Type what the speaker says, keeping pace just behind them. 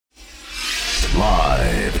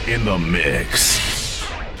in the mix.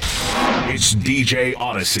 It's DJ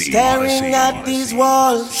Odyssey. Staring at these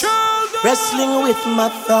walls, wrestling with my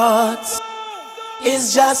thoughts.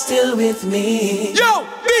 Is just still with me. Yo,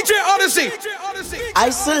 DJ Odyssey.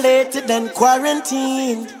 Isolated and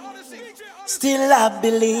quarantined, still I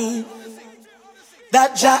believe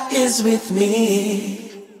that Jah is with me.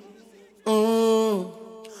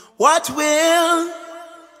 What will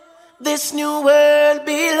this new world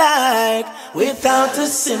be like without a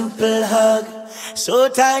simple hug? So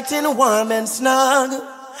tight and warm and snug.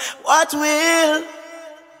 What will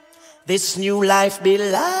this new life be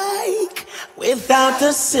like without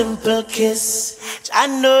a simple kiss? Jah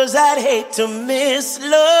knows I'd hate to miss.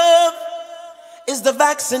 Love is the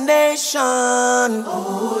vaccination.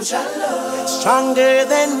 Oh, Jah love, stronger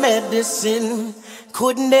than medicine.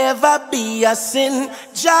 Could never be a sin.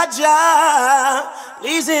 Jah Jah,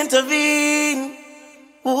 please intervene.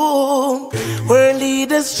 Ooh, we're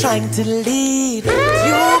leaders trying to lead.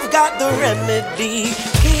 You've got the remedy.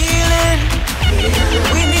 Healing,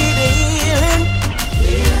 we need a healing.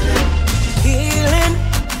 Healing,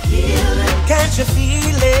 can't you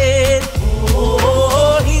feel it?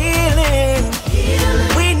 Oh, healing,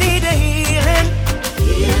 we need a healing.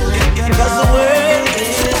 Because the world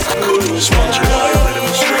is sponsored by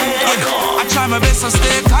RhythmStream.com. I try my best to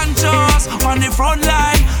stay conscious on the front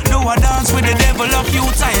line. Though I dance with the devil a few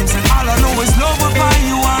times, and all I know is love will find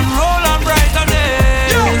you and roll on brighter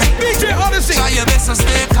days. Yo, DJ Odyssey. Try your best to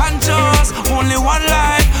stay conscious. Only one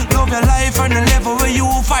life. Love your life and the level where you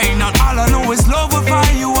find out. All I know is love will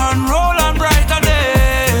find you and roll on brighter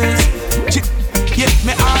days. Yeah,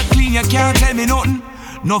 me heart clean, you can't tell me nothing.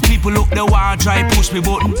 No people look the wall, try push me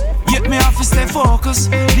button. Yet me have to stay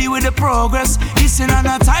focused, deal with the progress. Listen and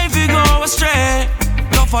not time fi go astray.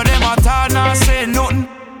 Love for them I talk, not say nothing.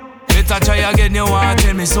 Better try again, you want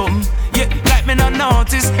tell me something. Yeah, like me not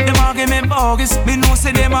notice, them argument bogus. Me know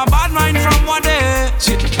say them a bad mind from one day.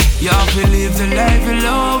 Shit, you have to live the life you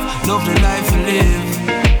love the life you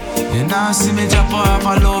live. You now see me drop off,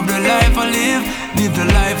 I love the life I live the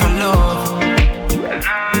life I love.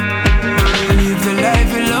 Live the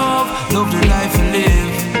life you love the life you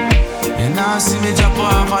live. You now see me drop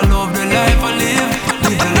off, I love the life I live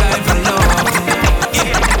the life I love.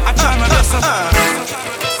 Yeah, I try my best to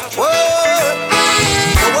whoa,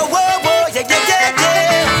 whoa, whoa, whoa, yeah, yeah, yeah,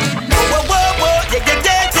 yeah. Whoa, whoa, whoa, yeah, yeah,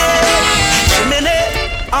 yeah, yeah. Shimmy,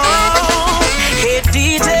 oh, hey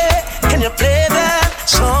DJ, can you play that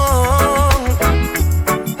song?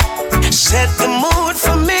 Set the mood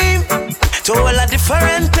for me to all a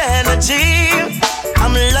different energy.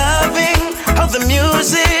 I'm loving how the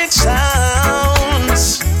music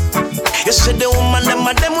sounds. You see the woman,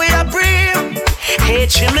 them we are breathe. Hey,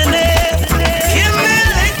 Chimney, give me a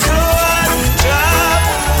little drop.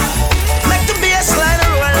 Make the bassline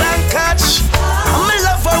roll and catch. I'm in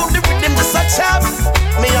love how the rhythm just a tap.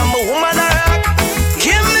 Me, I'm a woman a rock.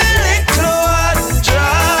 Give me a little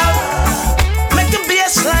drop. Make the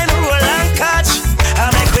bassline roll and catch. I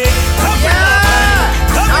make me come up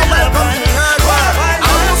and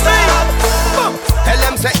tell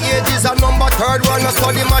them say age is a number, third one no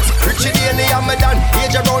study much. Richie Danny and me done,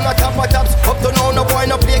 age around the top of tops. Up to now no boy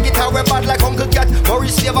no play guitar, we bad like Uncle Cat.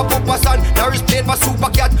 Maurice Save a Papa Son, Norris played for Super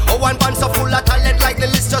Cat. Oh, one band so full of talent like the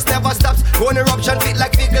list just never stops. Go on eruption beat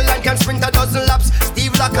like Vigil and can sprint a dozen laps.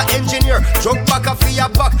 Steve like a engineer, drug back a fear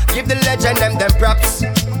back. Give the legend them props.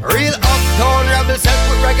 Real uptown rebels help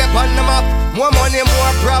put reggae on the map. More money,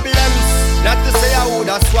 more problems. Not to say I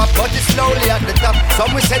woulda swap, but it's slowly at the top. Some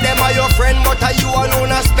will say them are your friend, but are you alone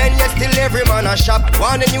a spend? Yes, still every man a shop.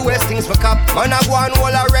 One of the newest things for cop. Man a go on all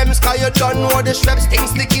a rems, cause you don't know the straps. Things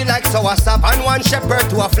sticky like sour sap. And one shepherd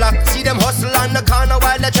to a flock. See them hustle on the corner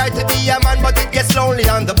while they try to be a man, but it gets lonely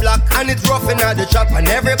on the block. And it's rough in the trap. And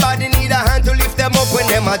everybody need a hand to lift them up when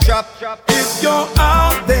them a drop. If you're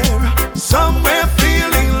out there, somewhere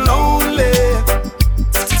feeling lonely,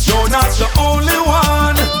 you're not the only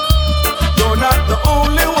one. You're not the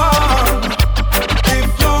only one. If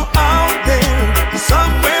you're out there,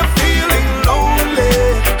 somewhere feeling lonely,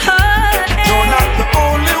 you're not the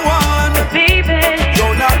only one. Baby,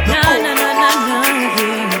 you're not the only one.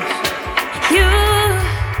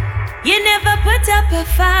 You never put up a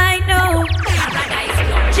fight, no.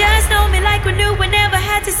 Just know me like we knew we never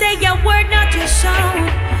had to say your word, not your show.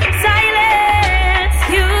 Silence,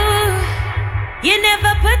 you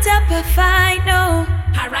never put up a fight, no.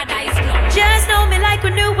 Paradise Club. Just know me like we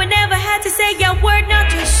knew we never had to say your word,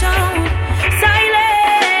 not your show.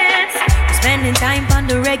 Silence. We're spending time on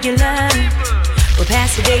the regular. We're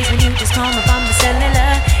past the days when you just call me from the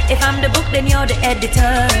cellular. If I'm the book, then you're the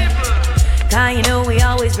editor. Cause you know we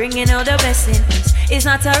always bringing all the best in us. It's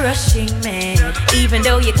not a rushing, man. Even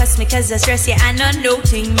though you cuss me cause I stress you, I'm not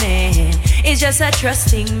noting, man. It's just a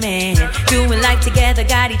trusting, man. Doing life together,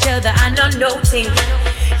 got each other, I'm not noting.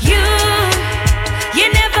 You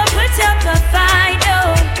never put up a fight,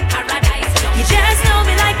 no. You just know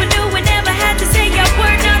me like we knew, we never had to say a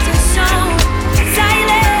word, not a song.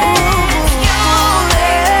 Silence.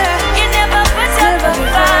 You never put up a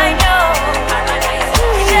fight, no.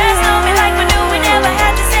 You just know me like we knew, we never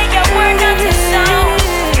had to say a word, not a song.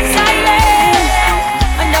 Silence.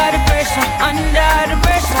 Under the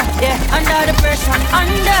pressure, yeah, under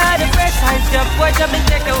the pressure, if you watch up and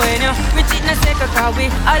take away now, we cheat na take a car, we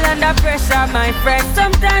all under pressure, my friend.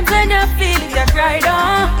 Sometimes when you feel it, you cry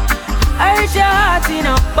down. I hurt your heart, you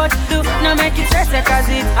know, but do not make it stress, cause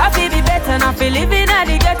it I feel be better, not feel living at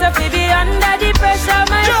the ghetto, feel be under the pressure,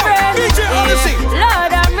 my friend. Yeah.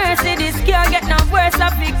 Lord have mercy, this can't get no worse, I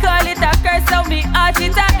feel call it a curse, so me heart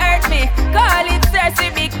it a hurt me. Call it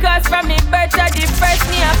thirsty because from me birth to depress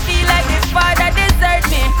me, I feel like the father desert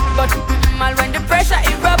me. But mal when the pressure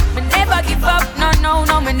erupt, me never give up, no,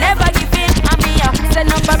 me never give in. And me up,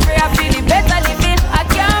 send up a prayer, feel it better living. I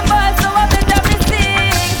can't ball, so I better be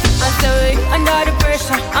sing. And so we under the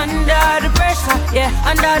pressure, yeah,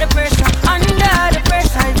 under the pressure.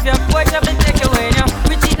 If you watch up and take away now,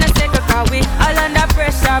 we cheat na take a car, we all under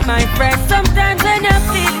pressure, my friend. Sometimes when you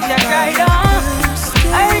feel it, you cry down.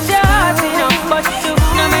 I hurt your heart, you know, but do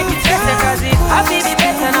not make it stress, cause it I feel it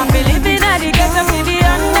better, not feel living at the ghetto, feel be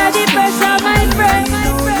under the pressure, my friend.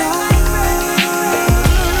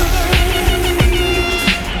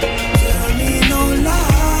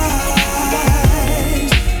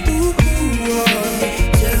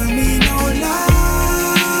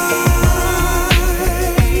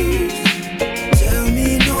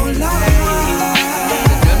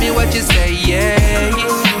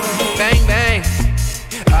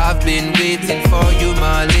 I've been waiting for you,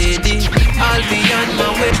 my lady. I'll be on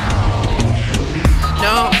my way.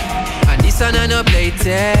 No, and this one I no play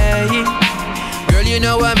tay. Girl, you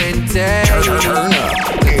know I'm in tay. Turn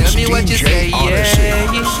up. Tell me what you say, Odyssey.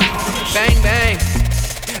 yeah. Bang, bang.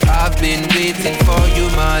 I've been waiting for you,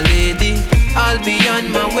 my lady. I'll be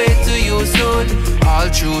on my way to you soon. All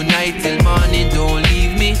through night till morning, don't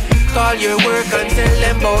leave me. Call your work and tell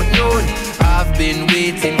them about noon. I've been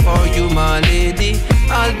waiting for you, my lady.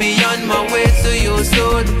 I'll be on my way to you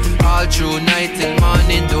soon. All through night till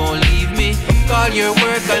morning, don't leave me. Call your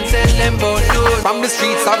work and tell them about noon. From the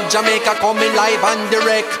streets of Jamaica, coming live and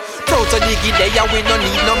direct. Proud to diggy there, we no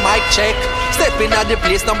need no mic check. Stepping at the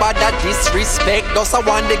place, nobody that disrespect. Just I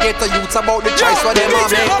want to get the youths about the choice for them to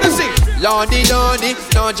make. Lordy,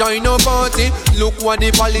 now join no party. Look what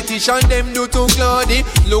the politician them do to Claudy.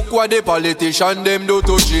 Look what the politician them do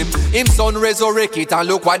to Jim. Him son resurrect it and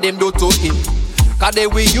look what them do to him. Cause they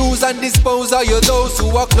will use and dispose of you, those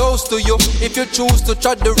who are close to you. If you choose to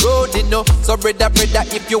tread the road, you know. So brother,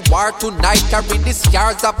 if you are tonight, carry the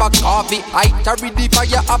scars of a coffee. I carry the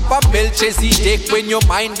fire of a Melchizedek. When your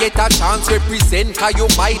mind get a chance, represent. Cause you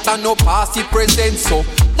might have no past, you present. So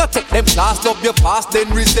not take them class, love your past, then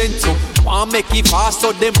resent to. Want make it fast,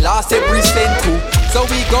 so them last every cent too. So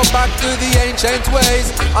we go back to the ancient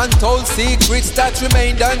ways, untold secrets that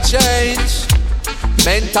remained unchanged.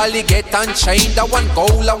 Mentally get unchained, I want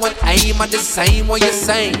goal, I want aim, and the same what you're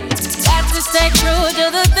saying. Got to stay true to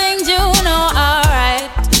the things you know are right.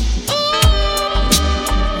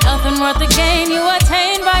 Nothing worth the gain you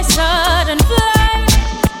attain by sudden flight.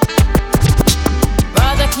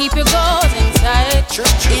 Rather keep your goals in sight.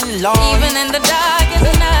 In law, even in the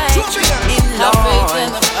darkest night. in Have faith in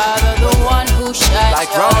law, the Father, the one who shines. like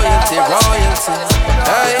royalty.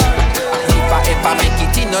 Hey, if I make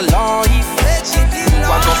it in a life,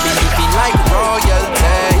 I gon' be living like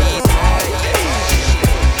royalty.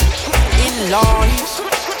 In life,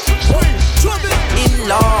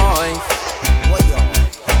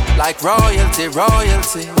 like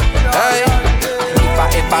royalty. Hey,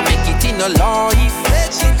 if I make it in a life,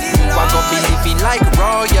 I gon' be living like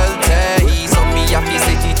royalty. So me have to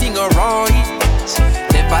set it in a right.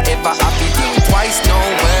 Never ever have to think twice, no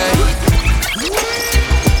way.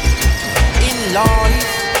 In life.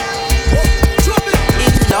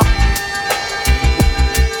 In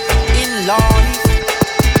life,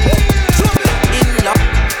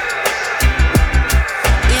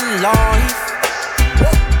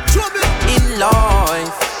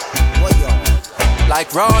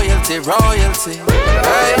 like royalty.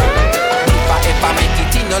 Hey, if I make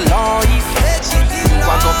it in a life,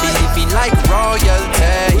 I gon' be living like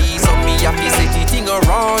royalty. So me have to set it in a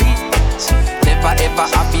right. Never ever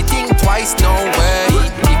have to think twice, no way.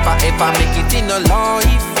 If I ever make it in a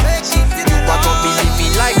life, I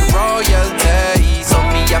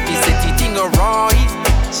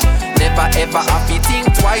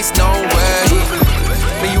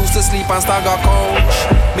on Stagger Coach.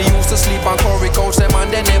 Me used to sleep on Corey Coach, them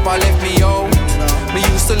and they never left me out. Me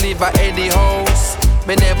used to live at Eddie House.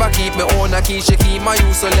 Me never keep me own a key, she keep my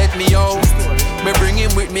used to let me out. Me bring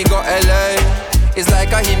him with me, go LA. It's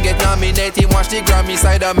like a him get nominated, watch the Grammy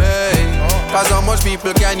side of me. Cause how much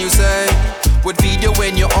people can you say would feed you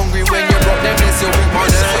when you're hungry, when you're broke, them bless you with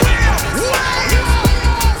money.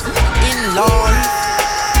 In life,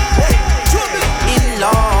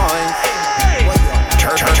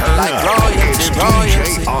 like royalty,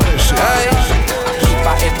 royalty. Hey,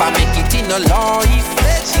 if I make it in a life,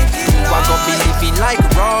 you are gonna be living like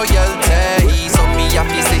royalty. So me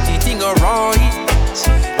happy set it in a right.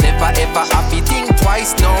 Never ever happy think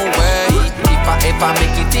twice, no way. If I ever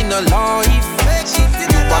make it in a life,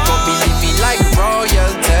 you are gonna be living like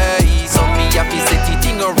royalty. So me happy set it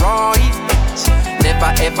in a right.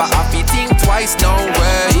 Never ever happy think twice, no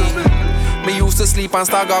way. Me used to sleep on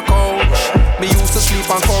Stagger Coach. Me used to sleep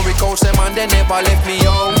on Corey Coach, them and they never left me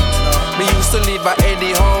out. Me used to live at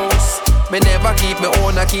Eddie House. Me never keep me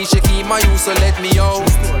own a key, she keep my used to let me out.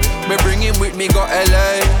 Me bring him with me, go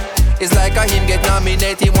LA. It's like a him get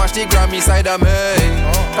nominated, watch the Grammy side of me.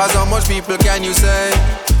 Cause how much people can you say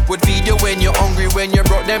would feed you when you're hungry, when you're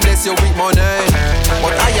broke, them bless you with money.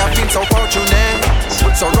 But I have been so fortunate,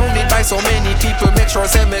 surrounded by so many people, make sure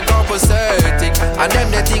say me compensating. And them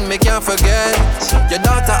the thing me can't forget. Your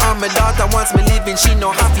daughter and my daughter wants me living, she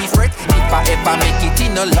no happy fret. If I ever make it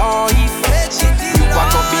in a life, you are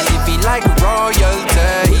gonna be living like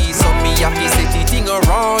royalty. So me happy set it in a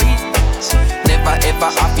right. Never ever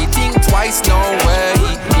happy think twice, no way.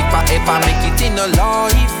 If I ever make it in a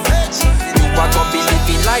life, you are gonna be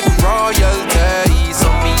living like royalty. So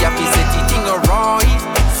me happy set it in a right.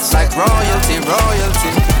 Like royalty,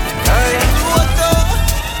 royalty. Hey.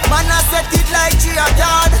 Man, I set it like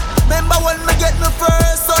G-A-God. Remember when me get me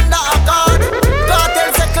first under a God?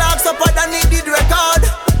 Cartel say Clarks up and he did record.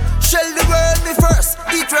 Shell the world me first,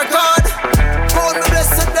 beat record. Call me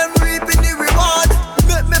blessed, them reaping the reward.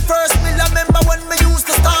 Make me first meal, I remember when me used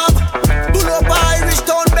to starve. Pull up Irish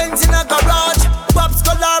town Benz in a garage. Pops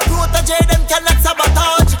color protege, them cannot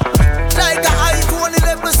sabotage. Like a iPhone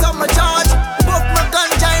 11 summer charge. Buff my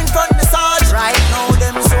ganja in front the Sarge. Right now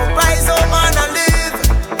them surprise how man I live.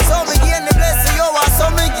 So me gain the blessing, yo, so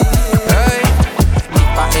me give. Hey,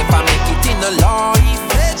 if I make it in a life,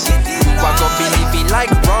 you are gonna be living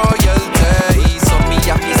like royalty. So me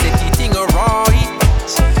happy set it in a right.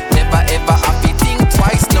 Never ever happy think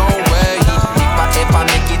twice, no way. If I ever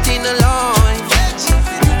make it in a life,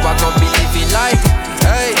 you are gonna be living like,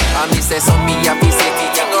 hey, I me say so me happy set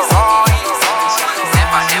it in a right.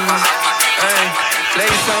 Never ever happy think twice.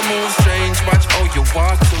 Place I move strange, watch how you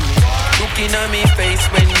walk to me. Looking at me face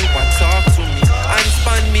when you want talk to me. And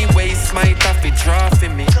span me waist, might have it draw for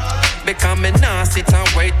me. Because me nah sit and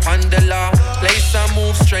wait on the law. Place I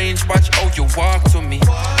move strange, watch how you walk to me.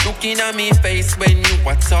 Looking at me face when you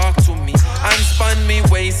want talk to me. And span me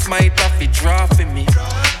waist, might have it draw for me.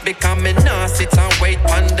 Because me nah sit and wait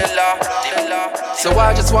on the law. So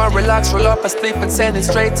I just want relax, roll up a spliff and send it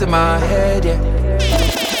straight to my head, yeah.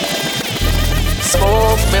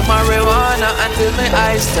 Smoke me marijuana until my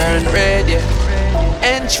eyes turn red, yeah.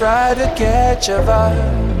 And try to catch a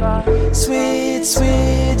vibe, sweet,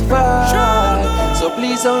 sweet vibe. So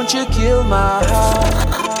please don't you kill my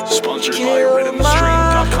heart. Sponsored by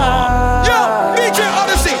RhythmStream.com. Yo, DJ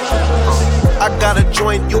Odyssey. I got a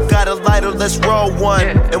joint, you got a lighter, let's roll one.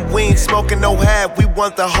 And we ain't smoking no half, we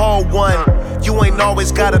want the whole one. You ain't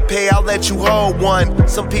always gotta pay, I'll let you hold one.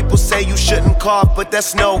 Some people say you shouldn't cough, but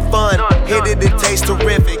that's no fun. Hit it, it tastes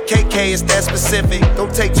terrific, KK is that specific.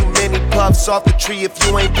 Don't take too many puffs off the tree if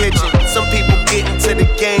you ain't pitching. Some people get into the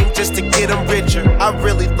game just to get them richer. I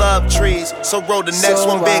really love trees, so roll the next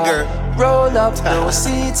one bigger. Roll up no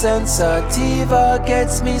seeds and sativa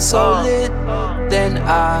gets me so lit. Then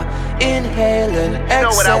I inhale and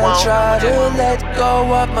exhale, try to let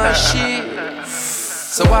go of my shit.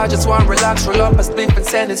 So I just want relax, roll up a spliff and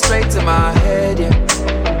send it straight to my head,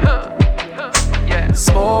 yeah.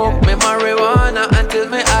 Smoke me marijuana until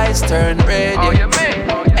my eyes turn red, yeah.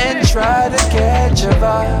 And try to catch a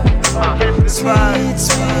vibe, sweet,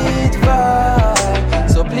 sweet vibe.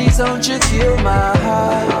 So please don't you kill my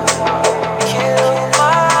heart, kill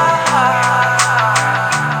my heart.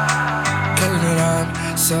 Cause I'm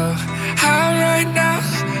so high right now,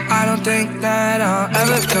 I don't think that I'll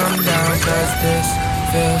ever come down. Cause this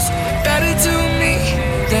feels better to me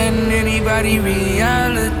than anybody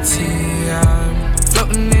reality. I'm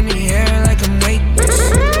floating in the air like I'm weightless,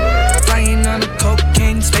 flying on a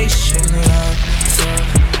cocaine spaceship. I'm so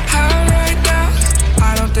high right now,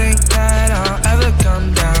 I don't think that I'll ever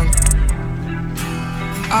come down.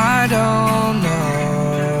 I don't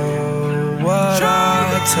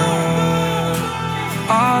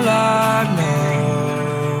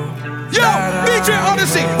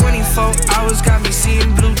Odyssey. 24 hours got me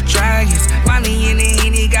seeing blue dragons. Money in the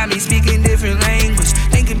Henny got me speaking different language.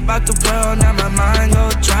 Thinking about the world, now my mind go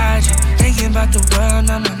tragic. Thinking about the world,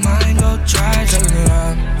 now my mind go tragic.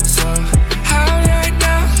 So high right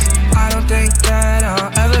now, I don't think that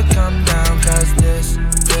I'll ever come down. Cause this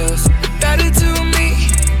feels better to me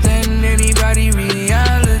than anybody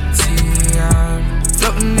reality. I'm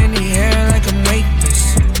floating in the air like I'm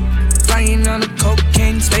weightless, flying on a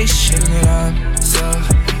cocaine spaceship. I'm so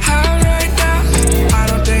high right now, I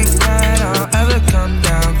don't think that I'll ever come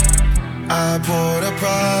down. I bought a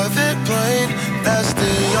private plane, that's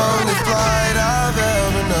the only flight I've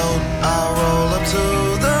ever known. I roll up to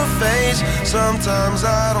the face, sometimes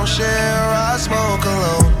I don't share, I smoke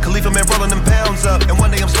alone. Khalifa man rolling them pounds up, and one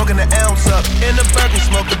day I'm smoking an ounce up. In the Berkeley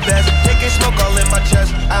smoke the best, AK smoke all in my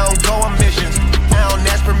chest. I don't go on missions, I don't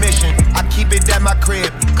ask permission. I keep it at my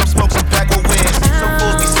crib, come smoke some pack with wins. Some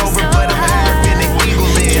fools be sober, but I'm higher than the eagle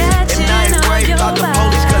is. And I ain't worried about the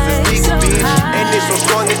police, cause it's legal, bitch. And it's so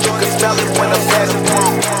strong that you can smell it when I'm passing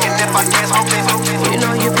through. And if I can't smoke it, you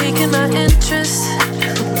know you're piquing my interest.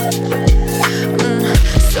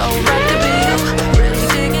 So right to be you, really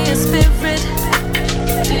digging your spirit.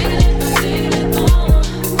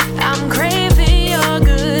 I'm craving your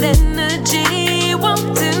good energy,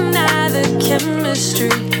 won't deny the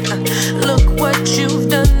chemistry. Look what you've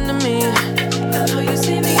done to me. I know you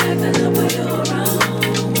see me acting up when you're around.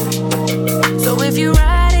 So if you're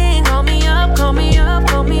riding, call me up, call me up,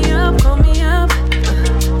 call me up, call me up.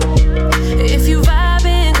 If you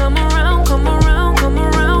vibing, come around, come around, come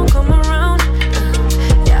around, come around.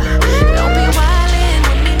 Yeah, don't be wildin'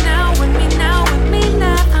 with me now, with me now, with me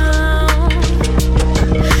now.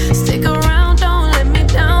 Stick around, don't let me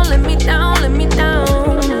down, let me down, let me down.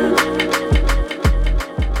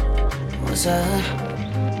 What's up?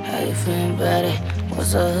 How you feeling, buddy?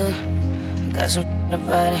 What's up? Got some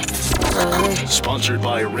about it. What's up? Sponsored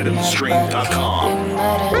by RhythmStream.com.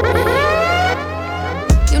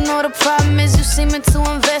 You know the problem is you seeming too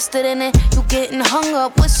invested in it. You getting hung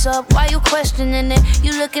up, what's up? Why you questioning it?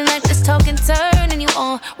 You looking like this talking turning you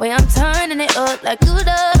on. Way I'm turning it up like you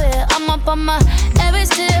love it. I'm up on my every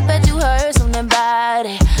step, bet you heard something about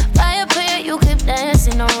it. By your pair, you keep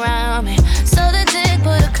dancing around me. So the dick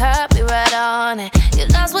put a copyright on it. You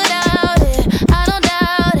lost without it, I don't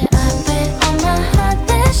doubt it. I've been on my hot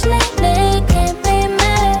dash lately, can't be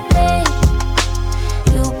mad at me.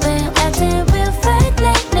 You've been acting real fake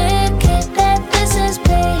lately, can't let business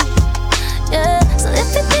be. Yeah, so if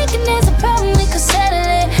you're thinking there's a problem, we could settle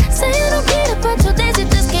it. Say you don't get it, but 2 days you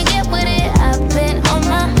just can't get with it. I've been on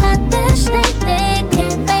my hot dash lately,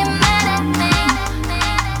 can't be mad at me.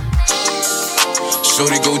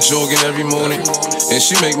 Shorty go jogging every morning, and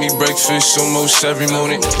she make me breakfast almost every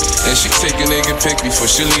morning. And she take a nigga pic before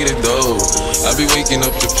she leave the door. I be waking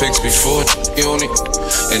up the pics before on it.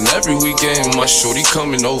 And every weekend my shorty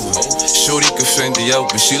coming over. Shorty can Fendi out,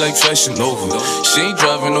 but she like Fashion Nova. She ain't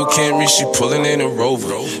driving no Camry, she pulling in a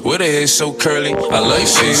Rover. With her hair so curly, I like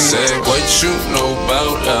she said, what you know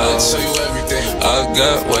about us? I'll tell you everything. I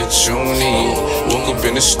got what you need. Woke up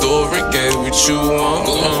in the store and get what you want.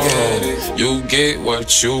 You get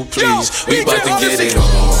what you please. We bout to get it on.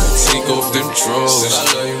 Take off them drawers.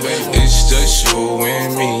 It's just you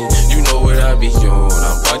and me. You know what I be on.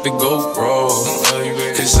 I'm about to go raw.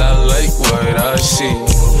 Cause I like what I see.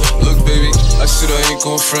 Look, baby, I said I ain't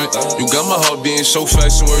gon' front. You got my heart beating so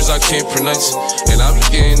fast, some words I can't pronounce. And I be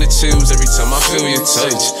getting the chills every time I feel your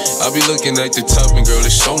touch. I be looking at the top and girl,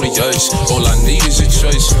 it's only us. All I need is a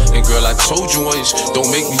choice. And girl, I told you once,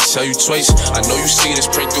 don't make me tell you twice. I know you see this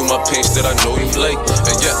print through my pants that I know you like.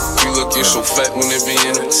 And yeah, you looking so fat when it be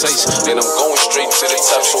in the tights. And I'm going straight to the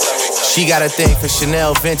top, so she got a thing for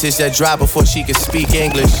Chanel vintage that dropped before she could speak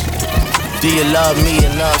English. Do you love me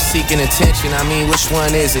enough seeking attention? I mean, which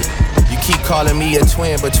one is it? You keep calling me a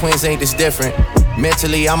twin, but twins ain't this different.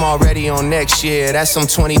 Mentally, I'm already on next year. That's some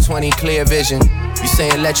 2020 clear vision. You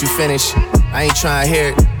saying let you finish, I ain't trying to hear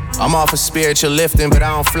it. I'm off of spiritual lifting, but I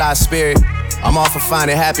don't fly spirit. I'm off of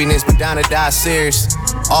finding happiness, but down to die serious.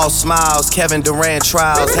 All smiles, Kevin Durant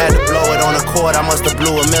trials. Had to blow it on the court, I must have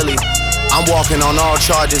blew a milli. I'm walking on all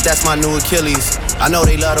charges, that's my new Achilles. I know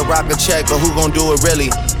they love to rock a check, but who gon' do it really?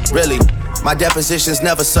 Really? My depositions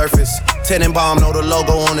never surface. Tenenbaum know the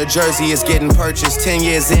logo on the jersey is getting purchased. 10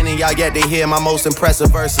 years in and y'all yet to hear my most impressive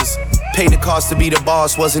verses. Paid the cost to be the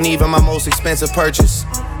boss, wasn't even my most expensive purchase.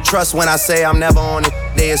 Trust when I say I'm never on it,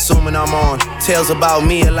 they assuming I'm on. Tales about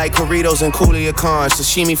me are like Corritos and Coolia Khan.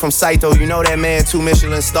 Sashimi from Saito, you know that man, 2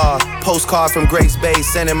 Michelin star. Postcard from Grace Bay,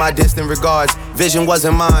 sending my distant regards. Vision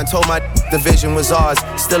wasn't mine, told my the vision was ours.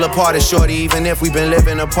 Still a part of shorty, even if we've been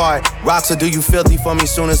living apart. Rocks will do you filthy for me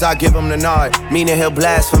soon as I give him the nod. Meaning he'll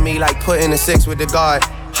blaspheme like putting a 6 with the guard.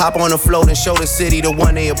 Hop on a float and show the city the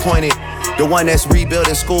one they appointed. The one that's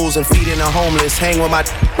rebuilding schools and feeding the homeless. Hang with my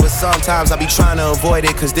but sometimes I be trying to avoid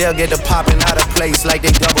it, cause they'll get to popping out of place like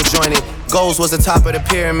they double jointed. Goals was the top of the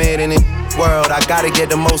pyramid in the world. I gotta get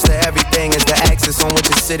the most of everything as the axis on which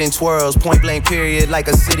it sit and twirls. Point blank period like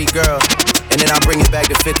a city girl. And then I bring it back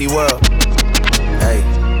to 50 world. Hey.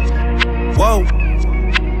 Whoa.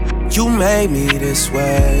 You made me this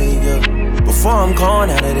way, yeah. Before I'm gone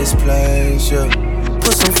out of this place, yeah.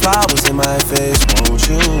 Put some flowers in my face, won't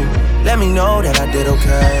you? Let me know that I did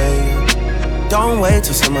okay. Don't wait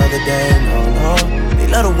till some other day, no. They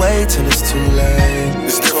let her wait till it's too late.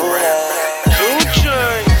 It's too late.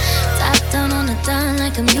 Top down on the dime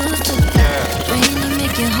like I'm used to. Rain you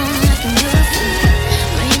make it home like I'm used to.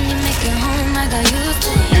 Rain you make it home like I used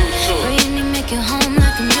to. Rain you make it home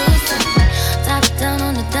like I'm used to. Top down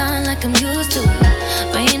on the dime like I'm used to.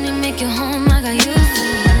 Rain you make it home like I used to.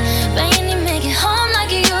 Rain you make it home like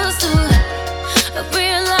you used to. I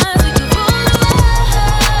realize we can rule the world.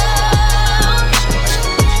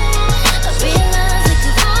 I realize we can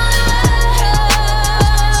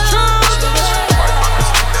rule the world.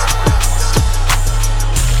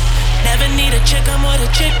 Never need a chick, I'm what a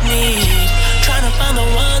chick need. Trying to find the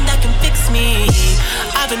one that can fix me.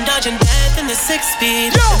 I've been dodging death in the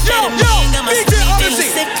 6-speed. Yo, got my DJ feeling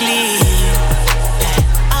Odyssey. sickly.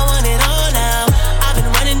 I want it all now. I've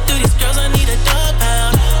been running through these girls, I need a dog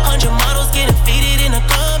pound. 100 models getting faded in a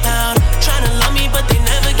compound. Trying to love me, but they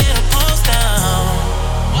never get a pulse down.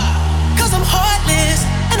 Cause I'm heartless,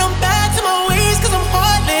 and I'm back to my ways, cause I'm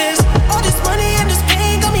heartless. All this money and this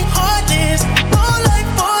pain got me heartless. More life,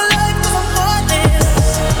 cause I'm heartless.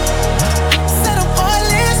 Said I'm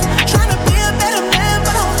heartless, trying to be a better man,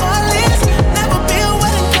 but I'm heartless. Never be a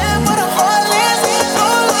wedding plan, but I'm heartless.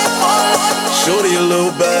 More life. Shorty a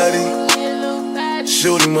little body,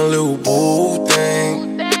 shorty my little boo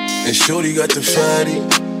thing, and shorty got the fatty.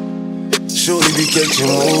 Shorty be catching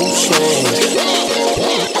mood swings.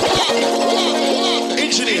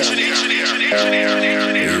 Engineer.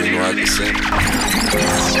 You know I can sing.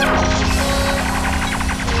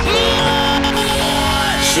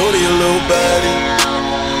 Shorty a little body,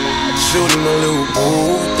 shorty my little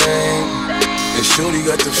boo thing, and shorty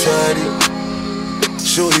got the fatty.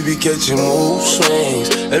 Shorty be catching mood swings.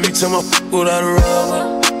 Every time I fuck without a rubber,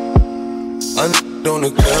 I on the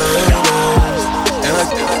curve, and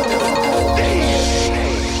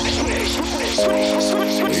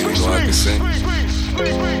you know I can sing.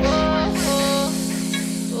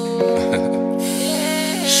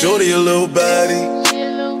 Shorty a little body,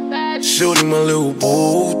 shorty my little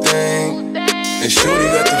boo thing, and shorty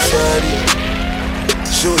got the fatty.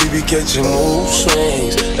 Shorty be catching mood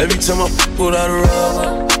swings. Every time I fuck without a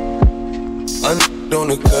rubber, I on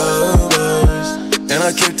the covers, and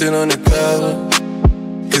I kept it undercover,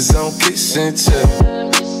 cause I don't kiss and tell.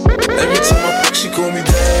 Every time I fuck, she call me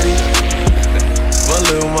daddy. My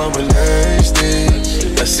little mama learns this.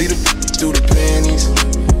 I see the through the panties.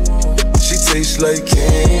 She tastes like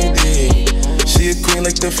candy. She a queen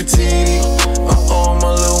like Nefertiti.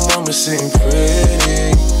 My little mama sitting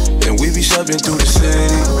pretty, and we be shopping through the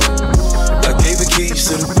city. I gave the keys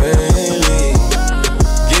to the Bentley.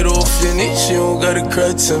 Get off your niche, you don't gotta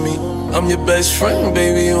cry to me. I'm your best friend,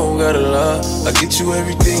 baby, you don't gotta lie. I get you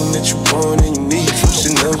everything that you want and you need. From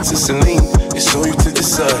Chanel to Celine, it's on you to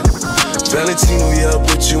decide. Valentino, yeah, I'll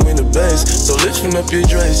put you in the best. Start lifting up your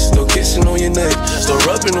dress, start kissing on your neck, start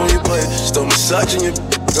rubbing on your butt, start massaging your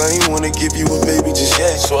I ain't wanna give you a baby just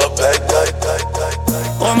yet, so I back.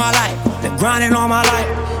 All my life, been grinding all my life.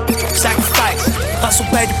 Sacrifice, hustle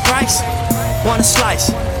paid the price. Want a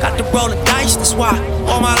slice, got to roll the dice, that's why.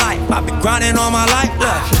 All my life, I've been grinding all my life.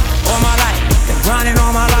 Look, all my life, been grinding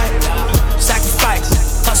all my life.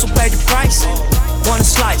 Sacrifice, hustle paid the price. Want a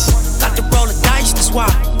slice, got to roll the dice, that's why.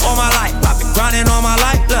 All my life, I've been grinding all my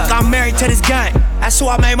life. Look, I'm married to this game, that's who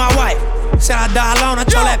I made my wife. Said I die alone, I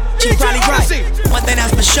told that she probably right. One thing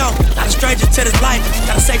that's for sure, not a stranger to this life.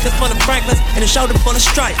 Got a safe full of Franklins and a shoulder full of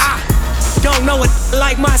stripes. I don't know it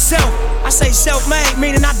like myself. I say self-made,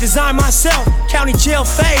 meaning I design myself. County jail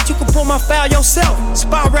fade, you can pull my file yourself.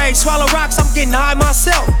 Spot raid, swallow rocks, I'm getting high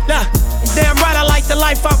myself. Nah, damn right I like the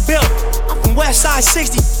life I built. I'm from West Side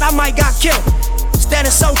 60, I might got killed. Standing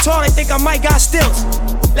so tall, they think I might got stilts.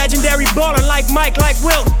 Legendary baller like Mike, like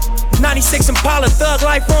Wilt. 96 Impala, thug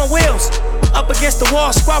life on wheels. Up against the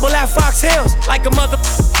wall, squabble at Fox Hills. Like a mother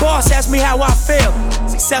boss, ask me how I feel.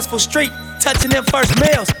 Successful street, touching them first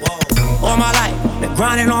meals. All my life, been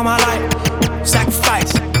grinding all my life.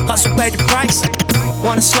 Sacrifice, hustle paid the price.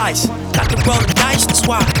 Want a slice, got to roll the dice. That's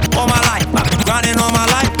why all my life, I've been grinding all my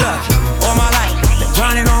life. All my life, been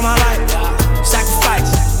grinding all my life.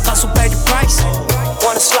 Sacrifice, hustle paid the price.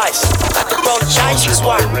 Want a slice, got to roll the dice. That's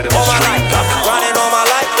why all my life, I've been grinding all my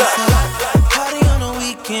life. Party on the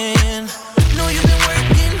weekend. Know you've been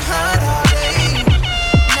working hard all day.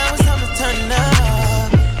 Now it's time to turn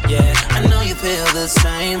up. Yeah, I know you feel the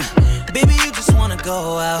same. Baby, you just wanna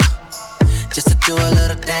go out just to do a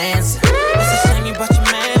little dance. It's a shame you brought your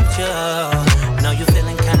man with you. Know you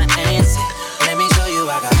feeling kinda antsy. Let me show you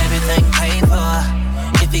I got everything paid for.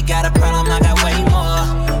 If you got a problem, I got way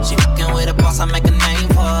more. She fucking with a boss, I make a name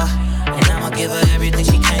for her. And I'ma give her everything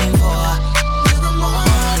she came for. Till the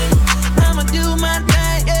morning, I'ma do my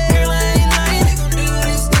thing. Girl, I ain't lying. We gon' do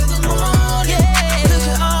this till the morning. Yeah, 'cause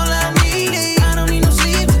you're all I need. I don't need no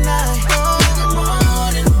sleep tonight. Till the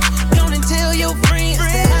morning, don't tell your friends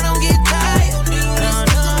that I don't get tired. Do this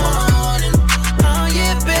till the morning. Oh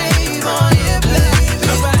yeah, babe. Oh yeah,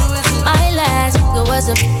 babe. My last nigga was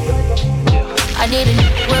a. I need a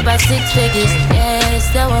nigga with about 6 figures. Yeah,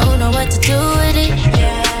 someone who know what to do with it.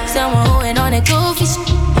 Someone who ain't on that goofy shit.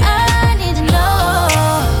 I need to know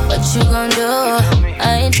what you gon' do.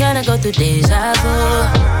 I ain't tryna go through deja vu.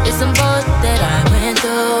 It's some bullshit that I went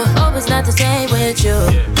through. Hope it's not the same with you.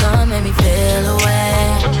 Don't make me feel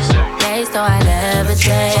away. Days though I never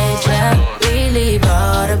change. Yeah, relieve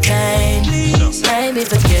all the pain. Make me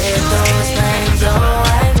forget those things. Oh,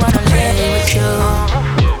 I wanna lay with you.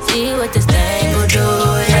 See what this thing will do.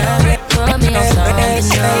 Yeah, put me on something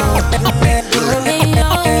new. Put me on.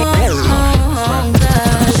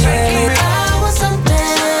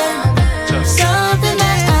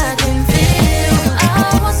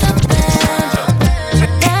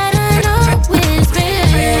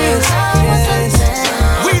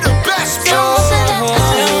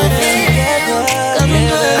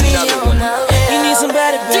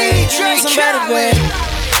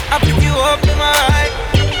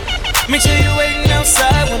 Make sure you're waiting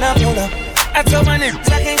outside when I pull up. I told my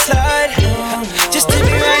niggas I can't slide. Just to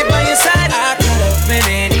be right by your side. I could have been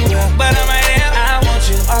anywhere, but I'm right here. I want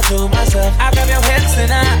you all to myself. I grab your hips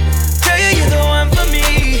and I tell you you're the one for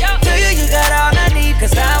me. Tell you you got all I need,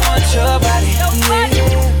 'cause I want your body.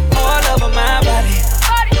 Yeah, all over my body.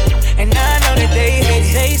 And I know that they hate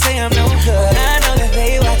it. They say I'm no good. I know that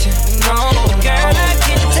they watching. No, girl, I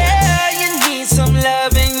can tell you need some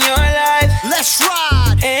love in your life. Let's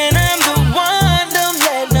ride. And I'm the one, don't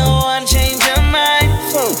let no one change your mind.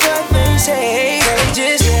 Fuck me, say, girl,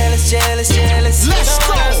 just jealous, jealous, jealous. Let's don't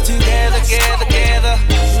go. want us together, together, together.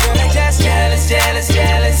 Girl, they just jealous, jealous,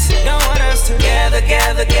 jealous. Don't want us together,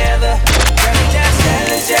 together, together. Girl, they just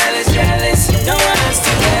jealous, jealous, jealous. Don't want us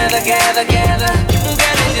together, together, together.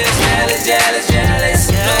 Girl, they just jealous, jealous, jealous.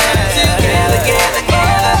 Don't want us together, together,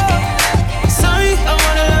 together. Sorry, I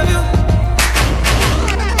wanna love you.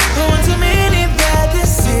 Don't want too many bad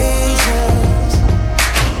decisions.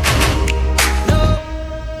 No.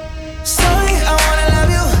 Sorry, I wanna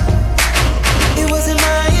love you. It wasn't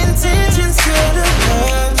my intentions to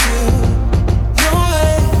hurt you. No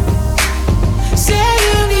way. Say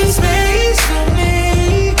you need space from me.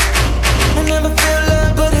 I never feel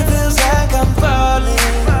love, but it feels like I'm falling.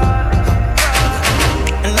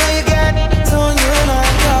 I know you got it on you, and I'm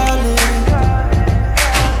calling.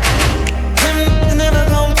 And never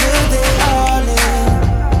gon' put it all in.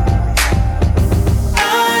 I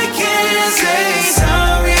can't say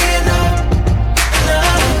sorry enough. No,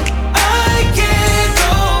 I can't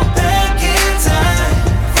go back in time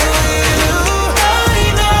for you. I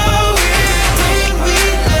know it when we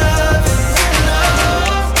love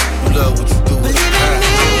enough. Love what you do with Believe in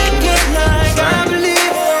me again like I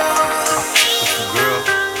believe.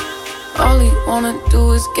 All he wanna do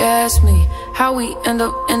is gas me. How we end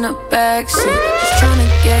up in the backseat. Just tryna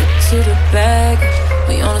get to the bag.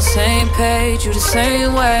 We on the same page, you the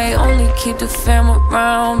same way. Only keep the fam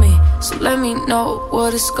around me. So let me know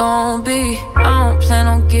what it's gon' be. I don't plan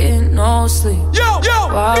on getting no sleep. Yo,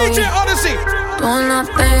 Wow. DJ Odyssey. Doing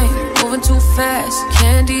nothing, moving too fast.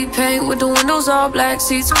 Candy paint with the windows all black,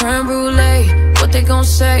 seats creme brulee. What they gon'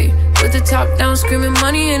 say? With the top down, screaming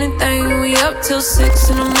money, anything. We up till 6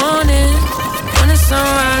 in the morning. When the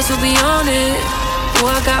sunrise, we'll be on it. Oh,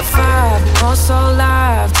 I got 5, all so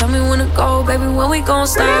live. Tell me when to go, baby. When we gon'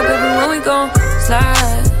 slide, baby. When we gon'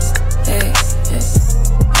 slide. Hey, hey.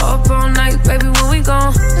 Up all night, baby. When we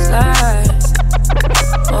gon' slide.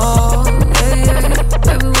 Oh, yeah, yeah.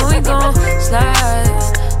 Baby, when we we gon' slide,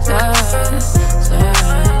 slide,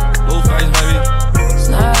 slide. Blueface, baby.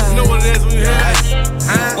 Slide. You know what it is when you hear it?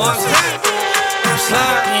 One time.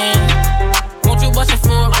 Slide. Won't you bust it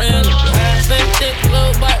for a real? Slim, thick,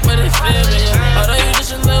 little butt, but it's still real. Although you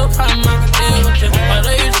just a little problem, I can deal with you.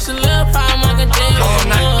 Although you just a little problem, I can deal with you. All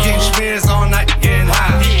night getting spirits, all night getting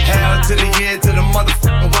high. Hell to the year, to the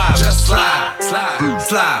motherfucking wild. Just slide, slide,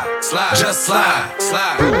 slide, slide. Just slide,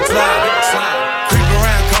 slide, slide, slide. Creep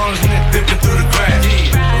around corners and then dipping through the grass.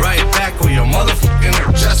 Right back with your motherfucking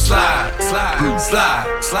just slide, slide,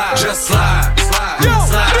 slide, slide. Just slide, slide, slide,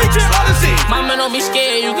 slide. Mama, don't be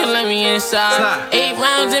scared, you can let me inside. Slide. 8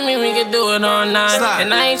 rounds in me, we can do it all night. Slide.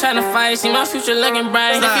 And I ain't tryna fight, see my future looking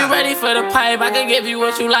bright. Slide. If you ready for the pipe, I can give you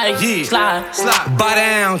what you like. Yeah. Slide, slide. Bow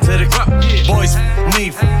down to the boys,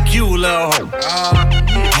 me, you little hoe.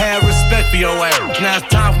 Have respect for your ass. Now it's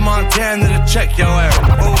time for Montana to check your ass.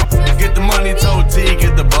 Oh, get the money told T,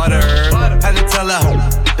 get the butter. Had to tell that hoe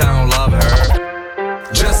I don't love her.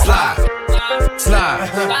 Just slide, slide,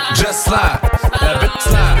 just slide. That bitch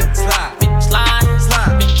slide, slide, slide,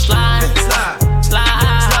 slide, slide, slide,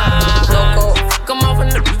 slide. Loco, come on for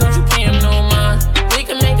niggas, don't you pay him no mind. We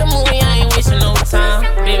can make a movie, I ain't wasting no time.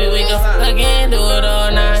 Baby, we can fuck again, do it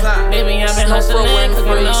all night. Baby, I've been hustling,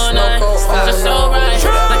 cooking all night. I'm just so right,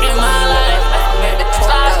 look at my life.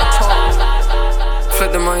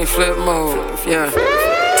 Flip the money, flip mode, yeah.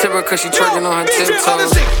 Tip her cause she twerking on her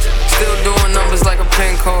tiptoes. Still doing numbers like a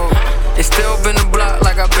pin code. It's still been a block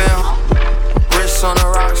like I've been. Wrists on the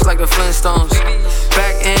rocks like the Flintstones.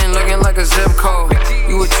 Back end looking like a zip code.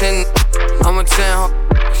 You a 10, I'm a 10.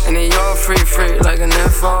 And then you're free like an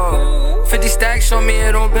info. 50 stacks on me,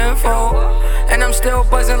 it don't bend for. And I'm still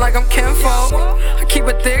buzzing like I'm kinfolk. I keep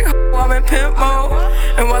a thick I'm in pimp mode.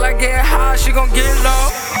 And while I get high, she gon' get low.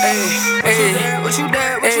 Ayy, ayy, what you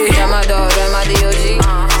did? That my dog, that my DOG.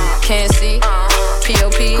 Can't see,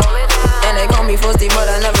 P.O.P. And they call me Fosty, but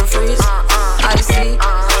I never freeze. I see,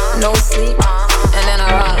 no sleep. And then I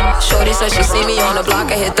rock. Shorty said she see me on the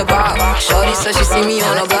block, I hit the block. Shorty said she see me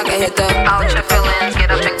on the block, I hit the out your feelings,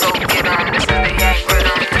 get up and go get on. This is the yank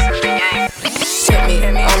rhythm, this is the yank.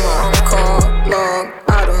 Hit me, I'm on call, log.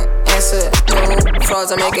 I don't answer, no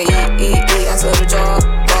frauds, I make a E until the job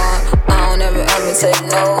gone. I don't ever take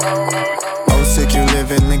no. Oh, sick, you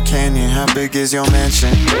live in the canyon, how big is your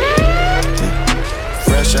mansion?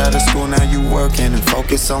 Fresh out of school, now you working and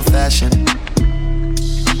focus on fashion.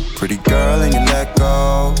 Pretty girl and you let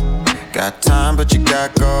go. Got time but you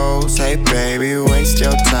got goals. Hey baby, waste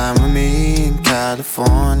your time with me in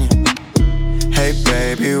California. Hey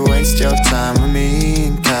baby, waste your time with me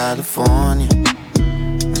in California.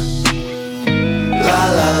 La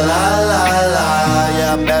la la la la,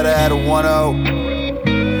 yeah I'm better at a 1-0.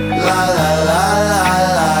 La la la la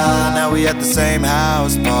la, now we at the same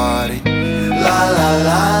house party. La la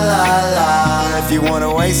la la la, if you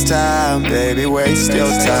wanna waste time, baby, waste your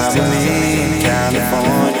time with me in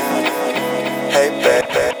California. Hey, baby.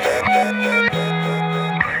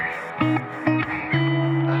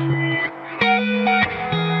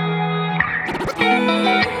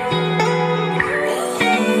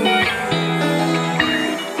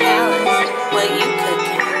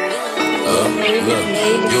 Look,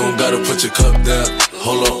 you don't gotta put your cup down.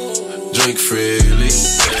 Hold on, drink freely.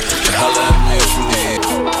 Holla at me if you need.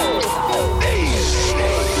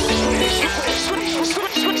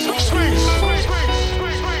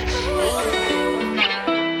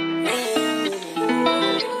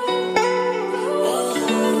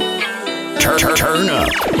 Turn up.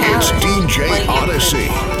 It's DJ Odyssey.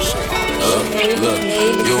 Look,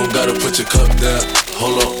 you don't gotta put your cup down.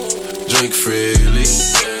 Hold on, drink freely.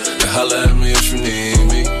 And holla at me if you need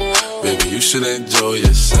me. Baby, you should enjoy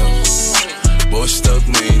yourself. Boy, stuff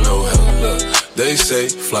need no help. Look, they say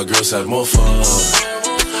fly girls have more fun.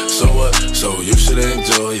 So what? So you should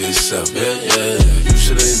enjoy yourself. Yeah, yeah, you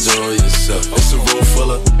should enjoy yourself. It's a room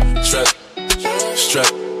full of strap.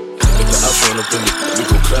 With the outfront up in the, we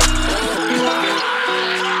gon' clap.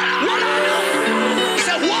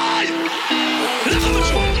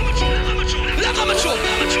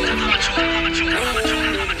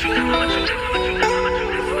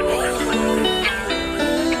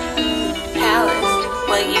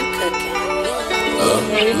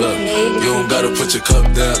 Look, you don't gotta put your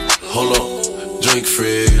cup down. Hold on, drink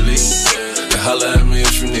freely. And holla at me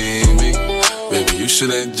if you need me. Baby, you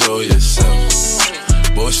should enjoy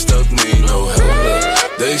yourself. Boy, stuff need no help.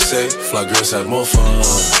 Look, they say fly girls have more fun.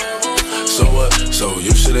 So what? So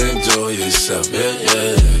you should enjoy yourself. Yeah,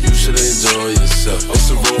 yeah, you should enjoy yourself. It's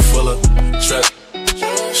a room full of strap.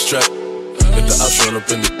 With the outfront up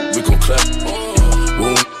in the, we gon' clap.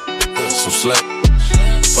 Room, some slack.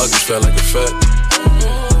 pockets fat like a fat.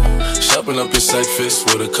 Shopping up in sack fist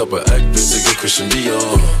with a couple act bits to get Christian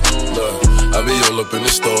Dior. Look, I be all up in the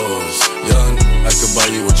stores. Young, I can buy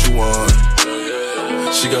you what you want.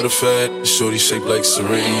 She got a fat, shorty shaped like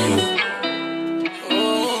Serena.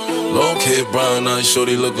 Long hair, brown eyes,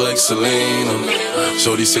 shorty look like Selena.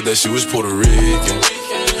 Shorty said that she was Puerto Rican.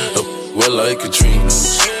 Well, like Katrina.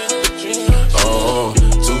 Oh,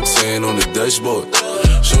 210 on the dashboard.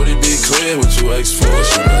 Shorty, be clear what you asked for.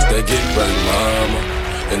 She got that get right, mama.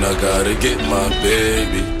 And I gotta get my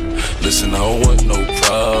baby. Listen, I don't want no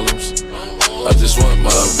problems. I just want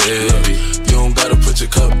my baby. You don't gotta put your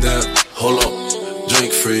cup down. Hold on,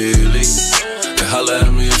 drink freely. And holla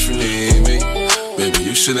at me if you need me. Baby,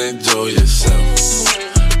 you should enjoy yourself.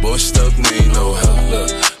 Boy, stuff need no help.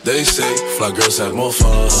 Look, they say fly girls have more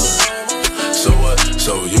fun. So what?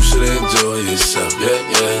 So you should enjoy yourself. Yeah,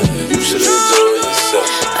 yeah, you should enjoy yourself.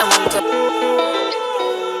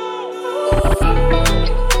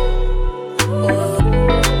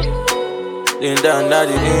 Din dan da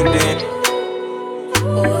di din din.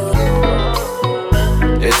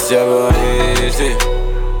 It's your boy Easy.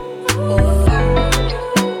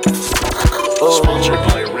 Sponsored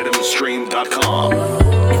by RhythmStream.com.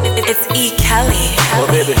 It's E. Kelly. Oh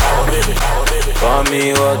baby, pour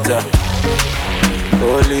me water,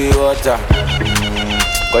 holy water,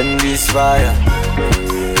 quench this fire.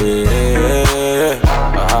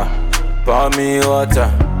 Pour me water,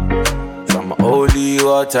 some holy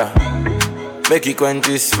water, make it quench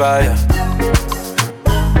this fire.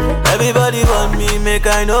 Everybody want me, make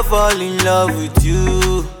I no fall in love with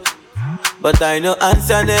you. But I no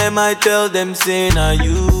answer them, I tell them say na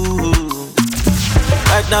you.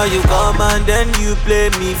 Right now you come and then you play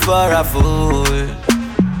me for a fool.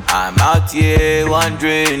 I'm out here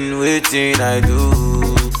wondering waiting I do.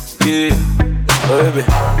 Yeah, baby,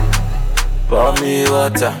 pour me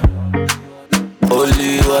water,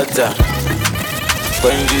 holy water,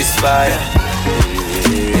 quench this fire.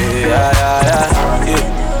 Yeah.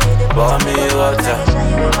 Pour me water,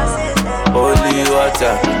 holy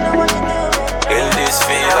water, kill this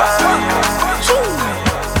fever.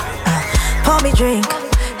 Pour me drink,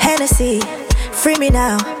 Hennessy, free me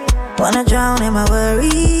now. Wanna drown in my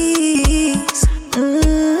worries.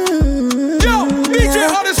 Yo, DJ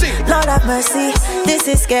Odyssey. Lord have mercy, this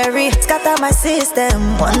is scary. Scatter my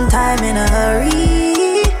system one time in a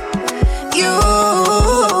hurry. You,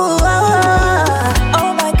 oh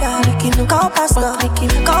my God, call pastor,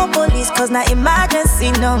 call police, cause now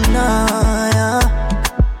emergency, no.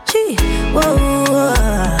 Gee, whoa.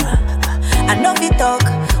 I know we talk,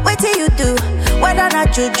 wait till you do. Whether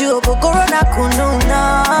not juju, but corona kununa.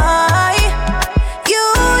 You.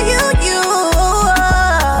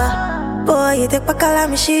 Boy, you take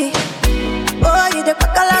pakalamishi. Boy, you take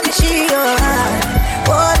pakalamishi.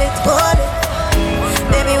 Hold it.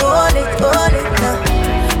 Baby, hold it. No.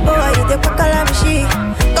 Boy, you take pakalamishi.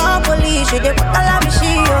 Call police, you take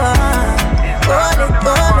pakalamishi. Hold it.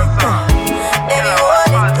 No. Baby,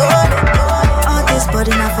 hold it. All this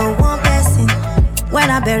body not for one person. When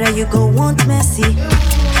I bury you, go want messy.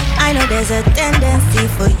 I know there's a tendency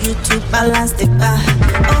for you to balance the bar.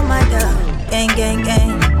 Oh my God, gang.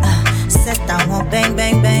 Set down, one bang.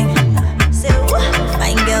 Say what?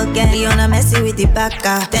 Fine girl, gang. You wanna messy with the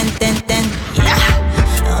backer. 10. Yeah.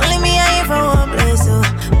 Only me and you from one place, so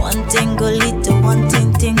one thing go lead to one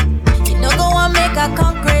thing. You know go and make a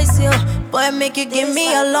come crazy, boy. Make you give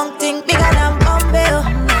me a long thing bigger than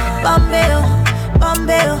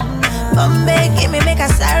Bombay, give me make a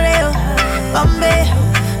sorry, Bombay,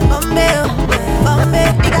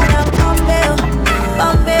 bigger than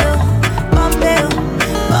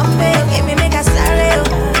Bombay, give me make a sorry,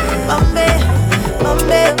 Bombay.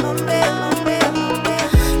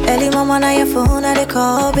 Early mama on your phone, I they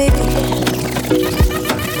call, baby.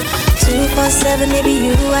 247, maybe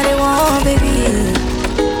you I they want, baby.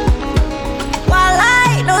 While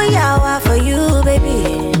I know yawa for you, baby.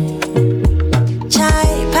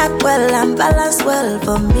 Pack well and balance well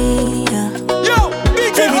for me. Yo,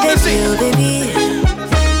 DJ Odyssey.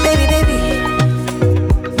 Baby,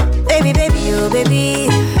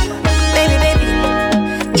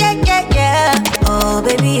 yeah. Oh,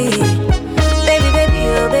 baby,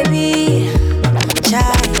 oh, baby.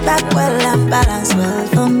 Child, pack well and balance well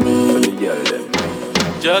for me.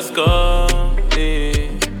 Just come,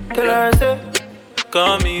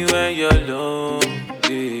 call me when you're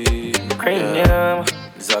lonely. Cranium.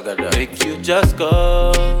 Make you just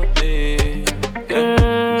call me.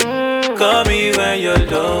 Call me when you're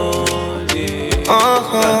lonely.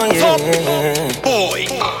 Yeah. Boy.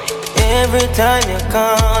 Every time you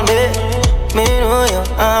call me know you're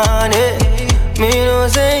on it. Me know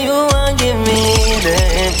say you want give me the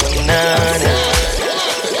banana.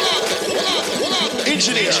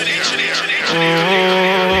 Engineer.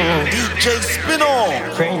 DJ Spino.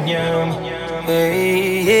 Premium. Yeah.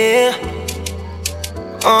 Yeah.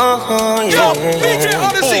 Yo, DJ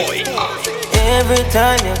Odyssey. Every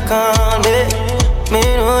time you call me, me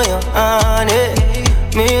know you're on it.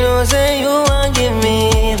 Me know say you want give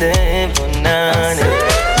me the banana.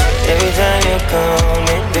 Every time you call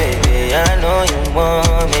me, baby, I know you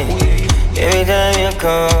want me. Every time you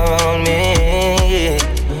call me, yeah.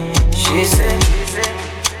 She said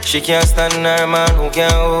she can't stand her man who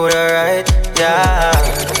can't hold her right, yeah.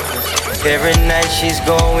 Every night she's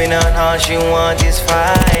going on, all she wants is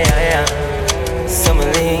fire, yeah. So we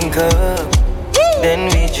link up, then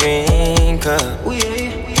we drink up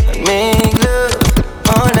and make love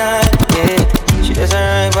all night, yeah. She doesn't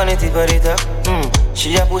ride on the tip of the top.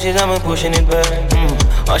 She a push it and me pushing it back.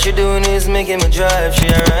 All she doing is making me drive. She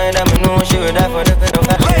a ride and me know she would die for the pedal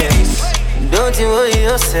back. Don't you worry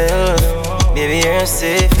yourself, baby, you're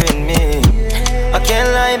safe with me. I can't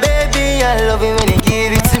lie, baby, I love it when you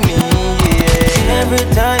give it to me, yeah. Every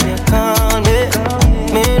time you call me,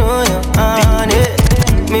 me know you're on it.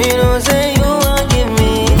 Me know say you want give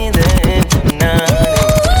me the banana.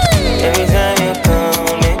 Every time you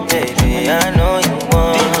call me, baby, I know you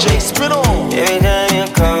want DJ Spino. Every time you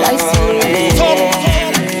call me,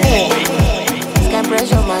 Sky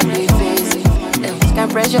pressure man they face it. Sky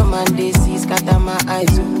pressure man they see. Scatter my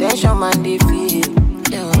eyes. Tension man they feel.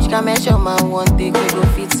 She can measure man one take we go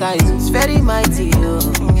fit size. It's very mighty,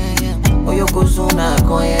 oh you go sooner,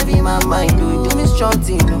 go heavy my mind. Do me strong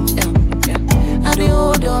thing, I do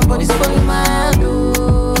hold on, but it's fully my hand.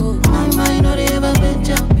 My mind not ever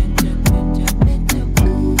better.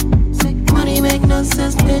 Money make no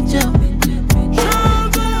sense, better.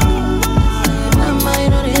 My mind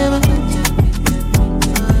not ever better.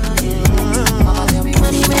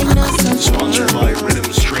 Money make no sense. Sponsored by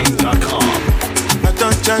RhythmStream.com. I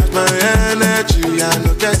don't charge my energy. I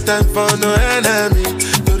no get time for no enemy.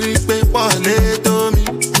 To repay wale to me.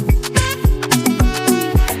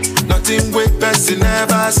 Nothing with person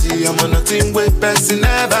never see. I'm on nothing with person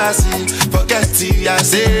never see. Forget it, I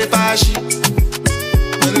say bashi.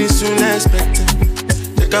 Money soon expected.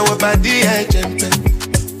 Take away by the agent.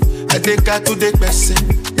 I take her to the person.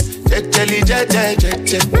 Jelly.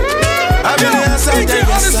 I'm in the answer,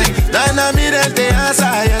 yes sir. Then I'm in the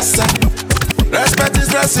answer, yes sir. Respect is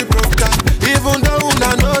reciprocal, even though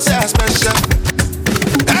I know say special.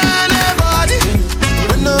 Anybody,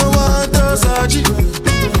 we no want to search you.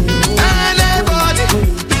 Anybody,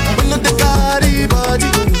 we no the carry body.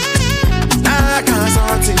 I can't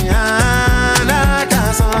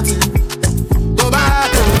something. Go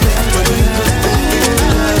back to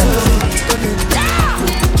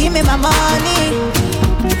Give me my money,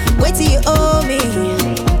 wait till you owe me.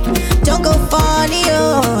 Don't go funny,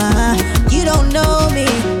 you don't know me.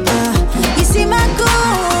 You see my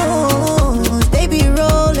goons, they be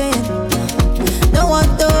rolling. No one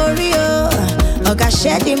story, okay,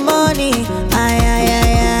 share the money.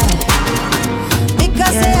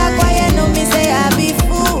 Because say I quiet, no me say I be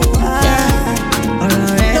fool.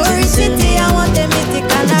 No city, I want them to take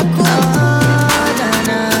a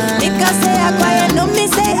because say I quiet, no me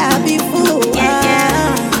say I be fool.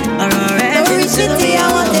 No city, I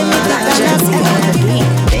want them to take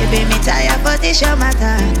a baby, me tired for this your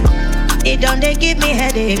matter. It don't they give me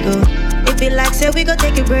headache, oh. It be like say we go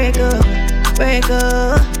take a break, oh.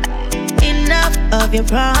 Enough of your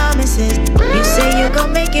promises. You say you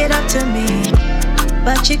gon' make it up to me,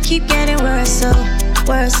 but you keep getting worse, oh.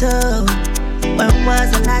 When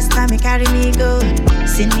was the last time you carried me go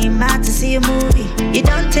cinema to see a movie? You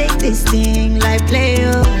don't take this thing like play,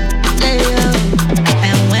 oh.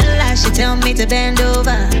 And when last you tell me to bend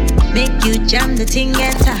over, make you jam the thing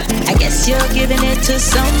enter. I guess you're giving it to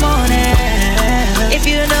someone else. If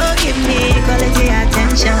you don't give me quality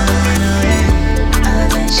attention, oh yeah,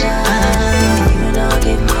 attention. You don't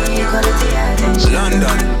give me quality attention.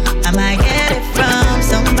 London, I might get it from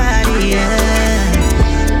somebody else.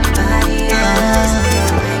 I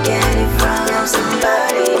might get it from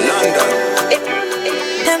somebody else.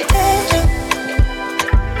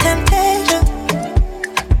 Temptation.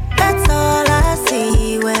 That's all I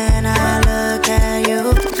see when I look at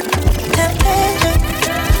you. Temptation.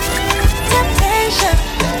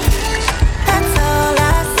 That's all I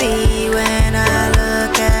see when I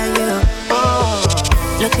look at you.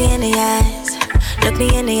 Look me in the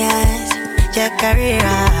eyes. Check career.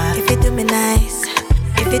 If you do me nice,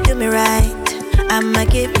 if you do me right, I'ma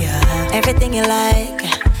give you everything you like,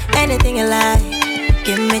 anything you like.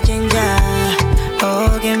 Give me ginger,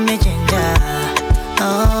 oh give me ginger.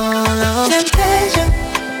 Oh no. Temptation,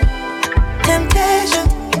 temptation.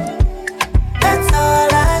 That's all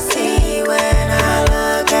I see when I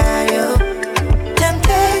look at you.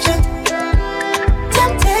 Temptation,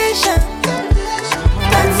 temptation.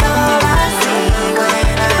 That's all I see when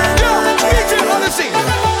I look at you.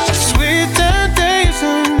 Sweet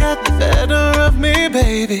temptation got the better of me,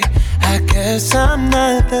 baby. I guess I'm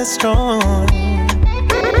not that strong.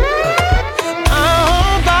 My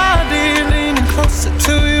whole body leaning closer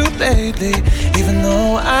to you lately, even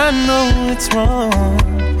though I know it's wrong.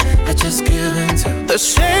 I just give in to the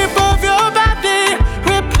shape of your body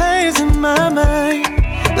replays in my mind.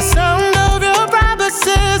 The sound of your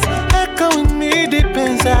promises echoing me deep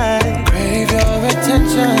inside. Crave your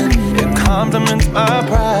attention, it compliments my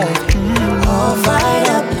pride. All fired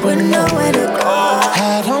up with nowhere to go.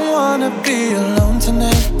 I don't wanna be alone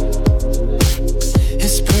tonight.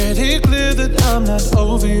 It's pretty clear that I'm not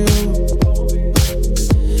over you.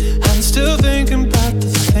 I'm still thinking about the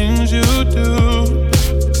things you do.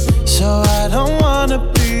 So I don't wanna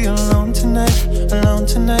be alone tonight, alone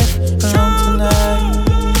tonight, alone tonight.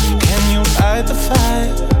 Can you fight the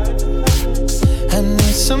fire? I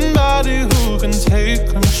need somebody who can take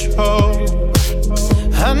control.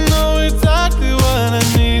 I know exactly what I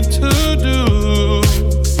need to do.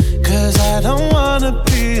 'Cause I don't wanna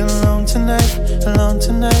be alone tonight, alone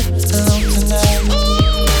tonight, alone tonight.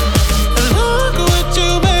 Look what you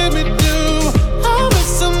made me do. I'm with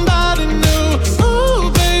somebody new. Ooh,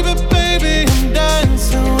 baby, baby, I'm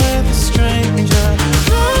dancing with a stranger.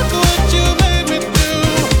 Look what you made me do.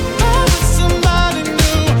 I'm with somebody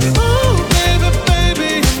new. Ooh, baby,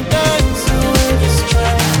 baby, I'm dancing with a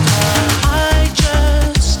stranger. I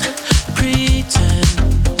just pretend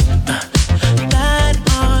that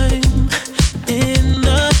I'm in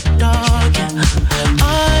the dark.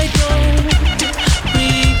 I don't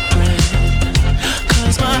regret,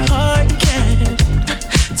 'cause my heart can't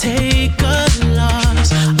take a loss.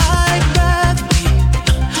 I'd rather be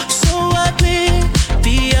so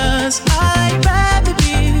oblivious. I'd rather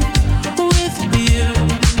be with you.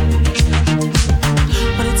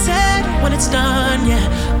 When it's said, when it's done, yeah,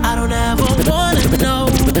 I don't ever wanna know.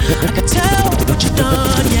 I can tell what you've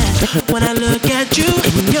done, yeah. When I look at you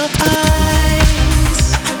in your eyes,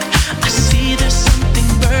 I see there's something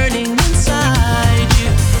burning inside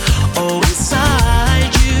you. Oh,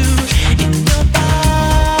 inside you, in your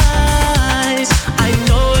eyes. I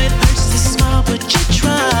know it hurts to smile, but you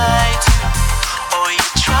try to. Oh, you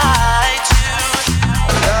try to.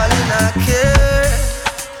 Darling, I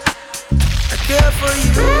care for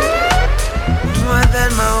you more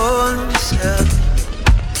than my own self.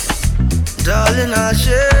 Darling, I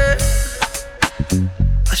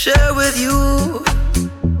share with you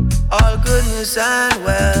all goodness and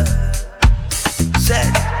well.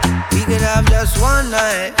 Said we can have just one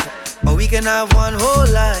night, or we can have one whole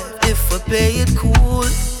life if we play it cool.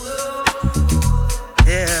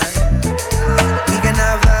 Yeah, we can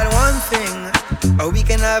have that one thing, or we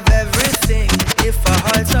can have everything if our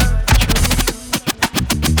hearts are true.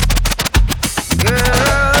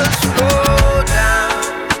 Girl, slow down.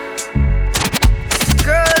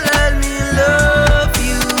 Girl, let me love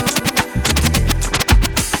you.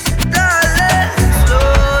 Darling,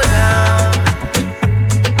 slow down.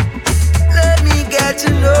 Let me get to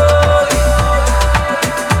know you.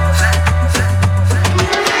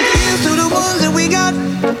 Cheers to the ones that we got.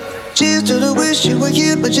 Cheers to the wish you were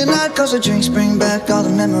here, but you're not. 'Cause the drinks bring back all the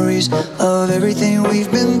memories of everything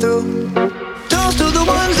we've been through. Toast to the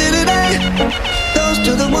ones in today. Toast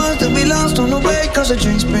to the ones that we lost on the way. 'Cause the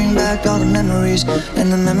drinks bring back all the memories,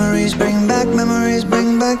 and the memories bring back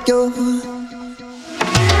your.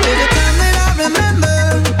 There's a time that I remember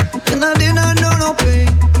when I did not know no pain,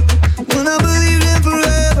 when I believed in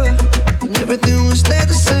forever, and everything would stay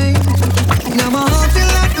the same. Now my heart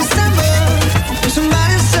feels like December, when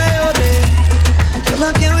somebody say your name. 'Cause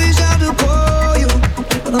I can't reach out to call you,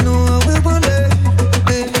 but I know I will one day.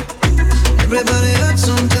 Hey. Everybody hurts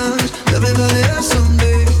sometimes, everybody hurts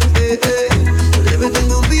someday. Hey, hey. But everything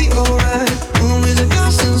gon' be alright. Only the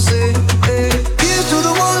constant say, hey. Here's to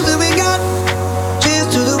the ones that we got. Cheers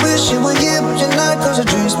to the wish you were here, but you're not. 'Cause the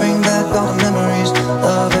dreams bring back all the memories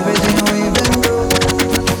of everything we've been through.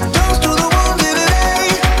 Toast to the ones in today.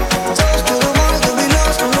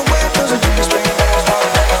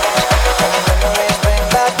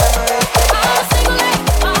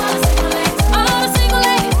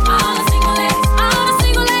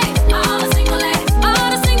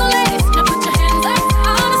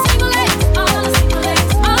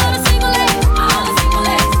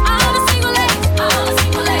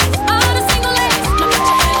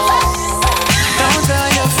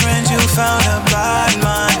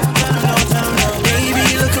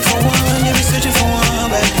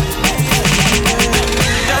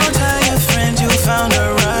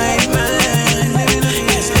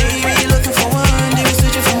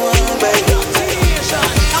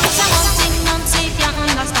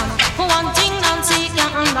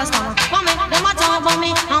 customer. What make them a talk about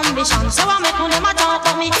me ambition? So I make them a talk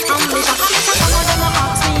about me ambition. I make some of them a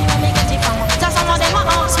ask me where me get it from. So some of them a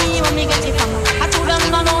ask me where me get it from. I told them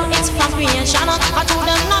no no it's from creation. I told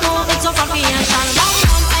them no no it's from creation.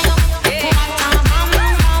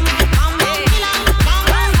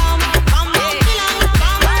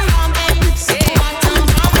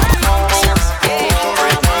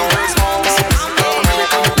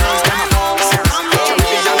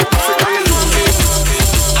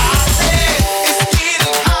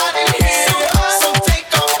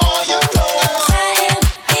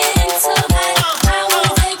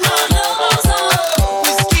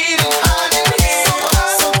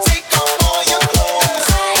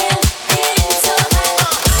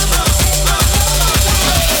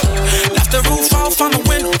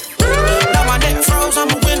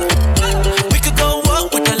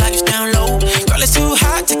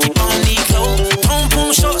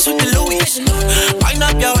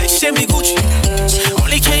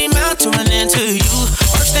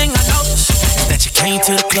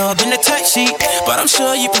 In the tight sheet, but I'm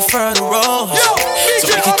sure you prefer the roll. So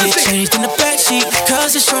we could get changed in the backseat.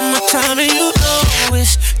 Cause it's summertime and you know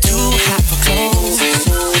it's too hot for clothes.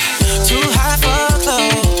 Too hot for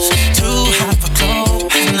clothes. Too hot for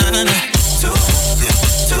clothes. Nah, nah, nah.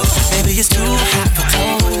 Baby, it's too hot for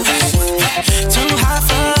clothes. Too hot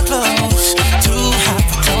for clothes. Too hot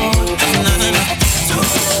for clothes. Nah, nah, nah.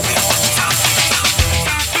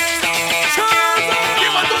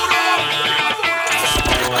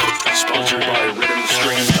 Sponsored by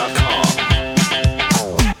RhythmStream.com.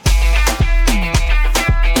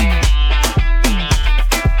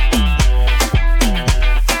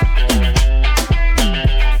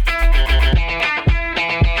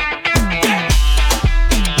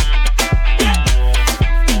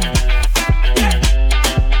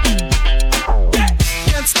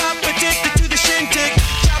 Can't stop addicted to the shindig.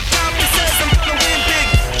 Chop top, it says I'm gonna win big.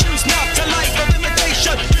 Choose not to life of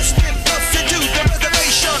imitation. Just get us into the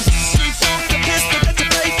reservation. Street funk, the pistol that you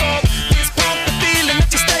play for. This pump, the feeling that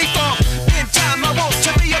you stay for. In time, I want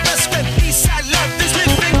to be your best friend. Eastside love is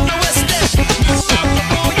living the West End. You stop the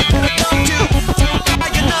boy, you put a thumb to. Don't buy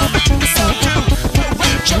your number, you can sell to. Go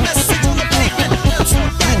write your message on the pavement. I'm so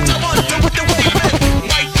bad, I wonder what the way went.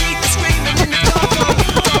 White heat is screaming in the dark.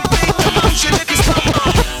 Don't make the motion if you stop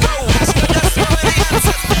on. Go, that's where the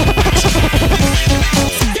answer.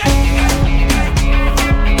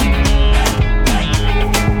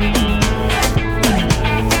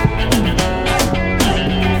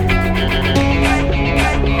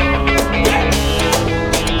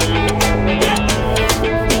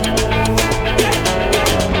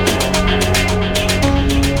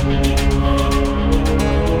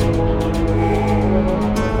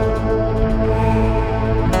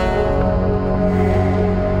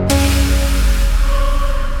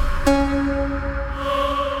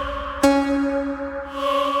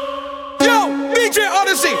 Yo, DJ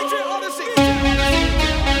Odyssey.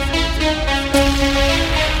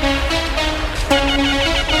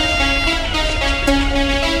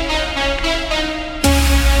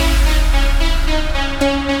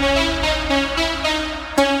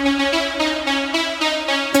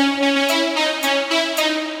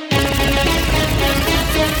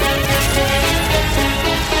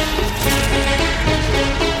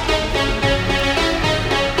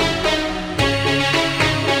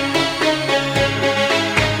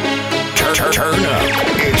 Turn up.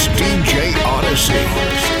 It's DJ Odyssey.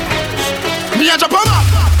 Me a jump on up.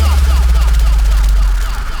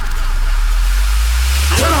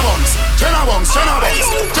 Jenna Bongs,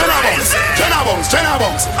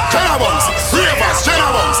 Ravers, Jenna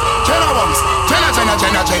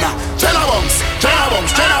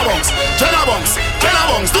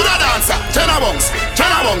Bongs, do the dancer, Jenna Bongs.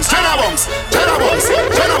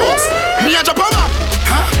 Me a jump on up.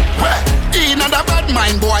 Where? In a bad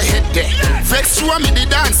mind boy head there. Vex through me the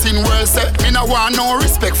dancing world say. Me no want no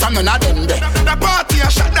respect from none of them there. The party a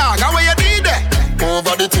shot dog, how you did there?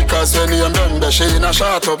 Over the tickers when you done there. She in a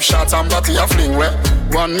shot up shots and body a fling where.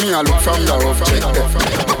 One me a look from the rough check there.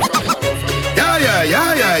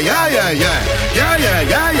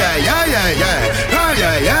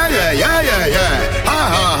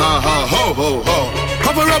 Ho ho ho.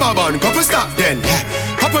 Couple rubber band, couple stop then.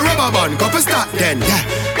 Couple rubber band, couple stop then.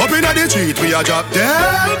 Up in the street we a drop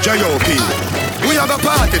dead J.O.P. We have a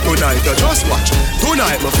party tonight, you just watch.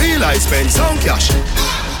 Tonight me feel I spend some cash.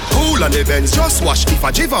 Cool on the Benz, just watch. If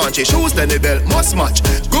a Givenchy shoes, then the belt must match.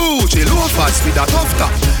 Gucci loafers with a tough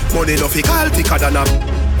top. Money no fi call thicker than a.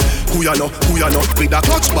 Who ya know, with a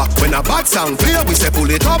clutch back. When a bad sound clear, we say pull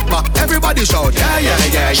it up back. Everybody shout, yeah.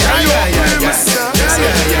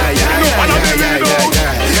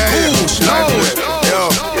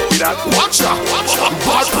 Watch ya.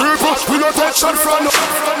 Bad people, we no take shot from no.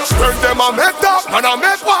 When them a make that, man a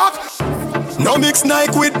make walk. No mix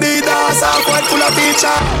Nike with Adidas, half white full of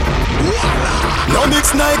feature. No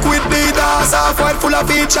mix Nike with Adidas, half white full of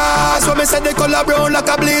features. When me say the color brown like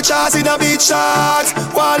a bleachers in a beach shorts.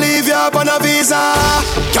 Wanna leave you up on a visa.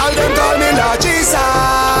 Call them call me Lord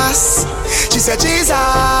Jesus. She said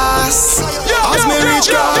Jesus. As me reach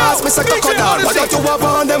grass, me say cock down. What that you have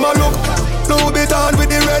on them a look? Blue bit on with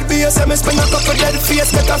the red base, and me spend a couple dead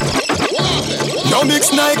face. Get a no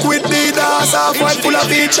mix Nike with Adidas, half white full of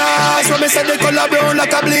features. When me say the color brown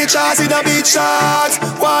like a bleachers in a beach shorts.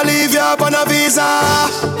 Wanna leave you up on a visa.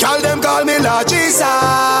 Call them call me Lord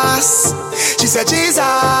Jesus. She said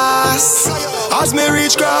Jesus. As me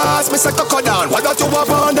reach grass, me say cock down. What that you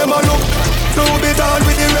have on them a look? Blue bit on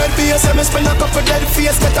with the red base, and me spend a couple dead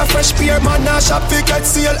face. Get a fresh pair, man, now shop fi get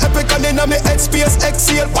seal. Epic and inna me head space,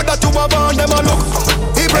 exhale. What that you have on them a look?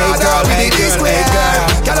 He brother with the D-square.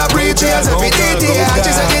 Girl a breathe cheers every detail.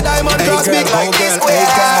 She said the diamond cross big like this square.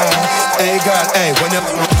 Hey girl, hey, when you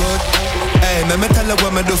good. Hey, me tell you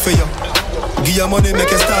what me do for you. Give you money,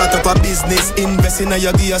 make you start up a business. Invest in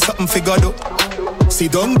you, give you something for God do.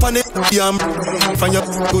 Sit down pon it, yam. From your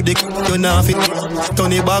good dick, you not fit.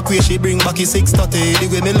 Turn it back way, she bring back it 6:30. The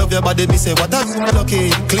way me love your body, me say what a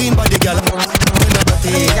lucky. Clean body, girl.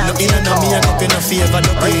 No in and me, I cup in a favor,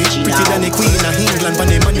 no pay. Pretty than the queen of England, pon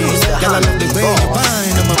the money. Girl, I love the way you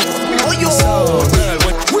bind them up. So,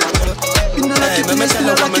 girl, hey, me tell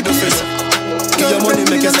you what me do for you. Give your money,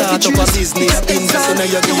 make you start up a business. Invest in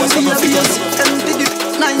you, give you something figures.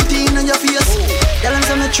 19 on your face. Tell them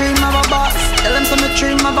some dream of a boss. Tell them some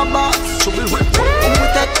dream of a boss. Who will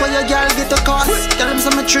take for your girl get a cost? Tell them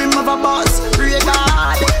some dream of a boss. Pray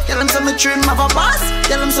God. Tell them some dream of a boss.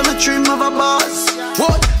 Tell them some dream of a boss.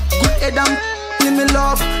 What? Good head and give me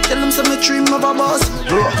love. Tell them some dream of a boss.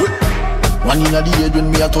 One in the head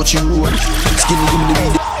when me a touching road. Skinny give me the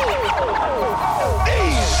video.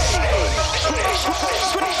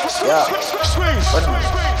 Yeah.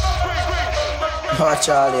 What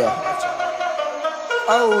Charlie?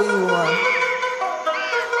 How you man?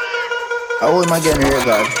 How am I getting here,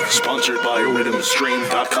 God? Sponsored by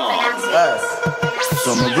RhythmStream.com. Yes.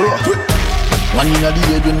 So me bro. One in the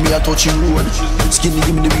head when me a touching road. Skinny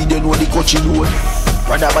give me the video know the coaching road.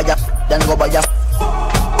 Rather buy ya than go buy ya.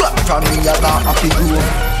 Black from me a got happy grow.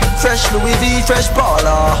 Fresh Louis V, fresh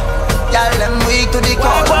Paula. Y'all them weak to the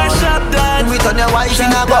call. Shop done. We turn your wife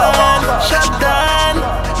in a bar. Shop done.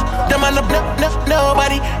 Them on the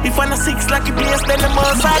nobody. If I'm a six like you place, then the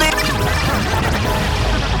most at it.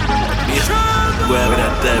 Well, with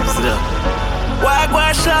that time, sit up.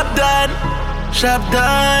 Why shop done? Shop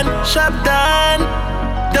done. Shop done.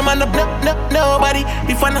 Them on the nobody.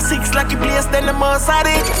 If I'm a six like you place, then the most at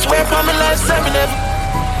it. Swear for my life, say me never.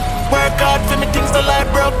 Work hard for me things the life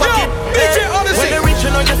broke pocket. When they reach,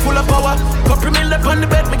 you know you're full of power. Couple mil up on the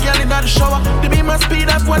bed, me girl in the shower. The beam my speed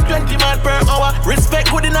of 120 miles per hour. Respect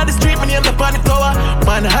good in the street, me name the on the tower.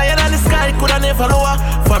 Man higher than the sky, coulda never lower.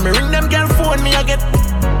 For me ring them girl phone, me I get.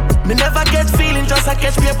 Me never get feeling, just I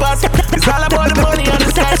catch papers. It's all about the money and the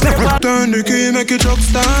skyscraper. Turn the key, make it truck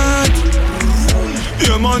start.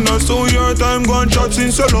 Yeah man, I saw your time gone shot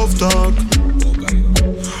since your love talk.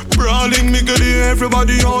 Brawling, me get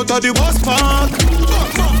everybody out of the bus park.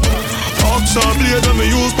 Oxa blade and me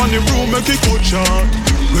use pan the broom, make it good shot.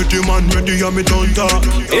 Ready man, ready and me don't talk.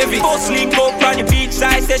 Every bus link up on the beach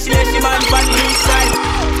side, say she let she man on the east side.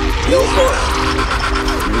 Yo, boy.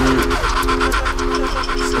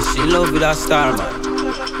 So she love with a star man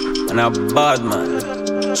and a bad man,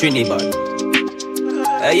 Trinidad.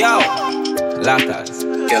 Hey yo, Latas.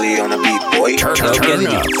 Kelly on the beat, boy. Turn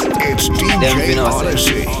up. It's DJ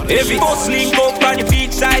Odyssey. Every bus link up on the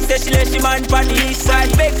beach side, say she let she man on the east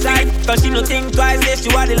side, back side. Cause she no think twice, say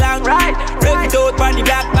she want the long ride. Rev it out on the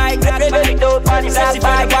black bike, rev it out on the black bike. Say she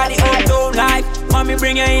feel like uptown life. Mommy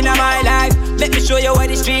bring her into my life. Let me show you what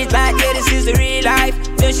the streets like, yeah this is the real life.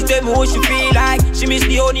 Then she tell me what she feel like. She miss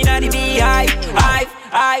the honey and the beehive.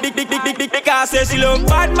 Big, because say she love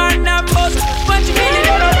bad man and boss. But she really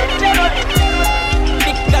don't know.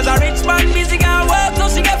 Cause a rich man busy can work, so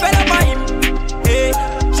she get fed up by him. Hey,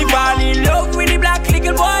 she fall in love with the black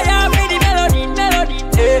little boy and with the melody.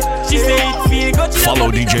 Hey, she say it feel good. Follow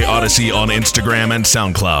DJ Odyssey on Instagram and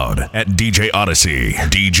SoundCloud at DJ Odyssey,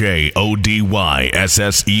 DJODYSSEY,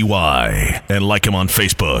 and like him on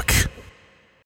Facebook.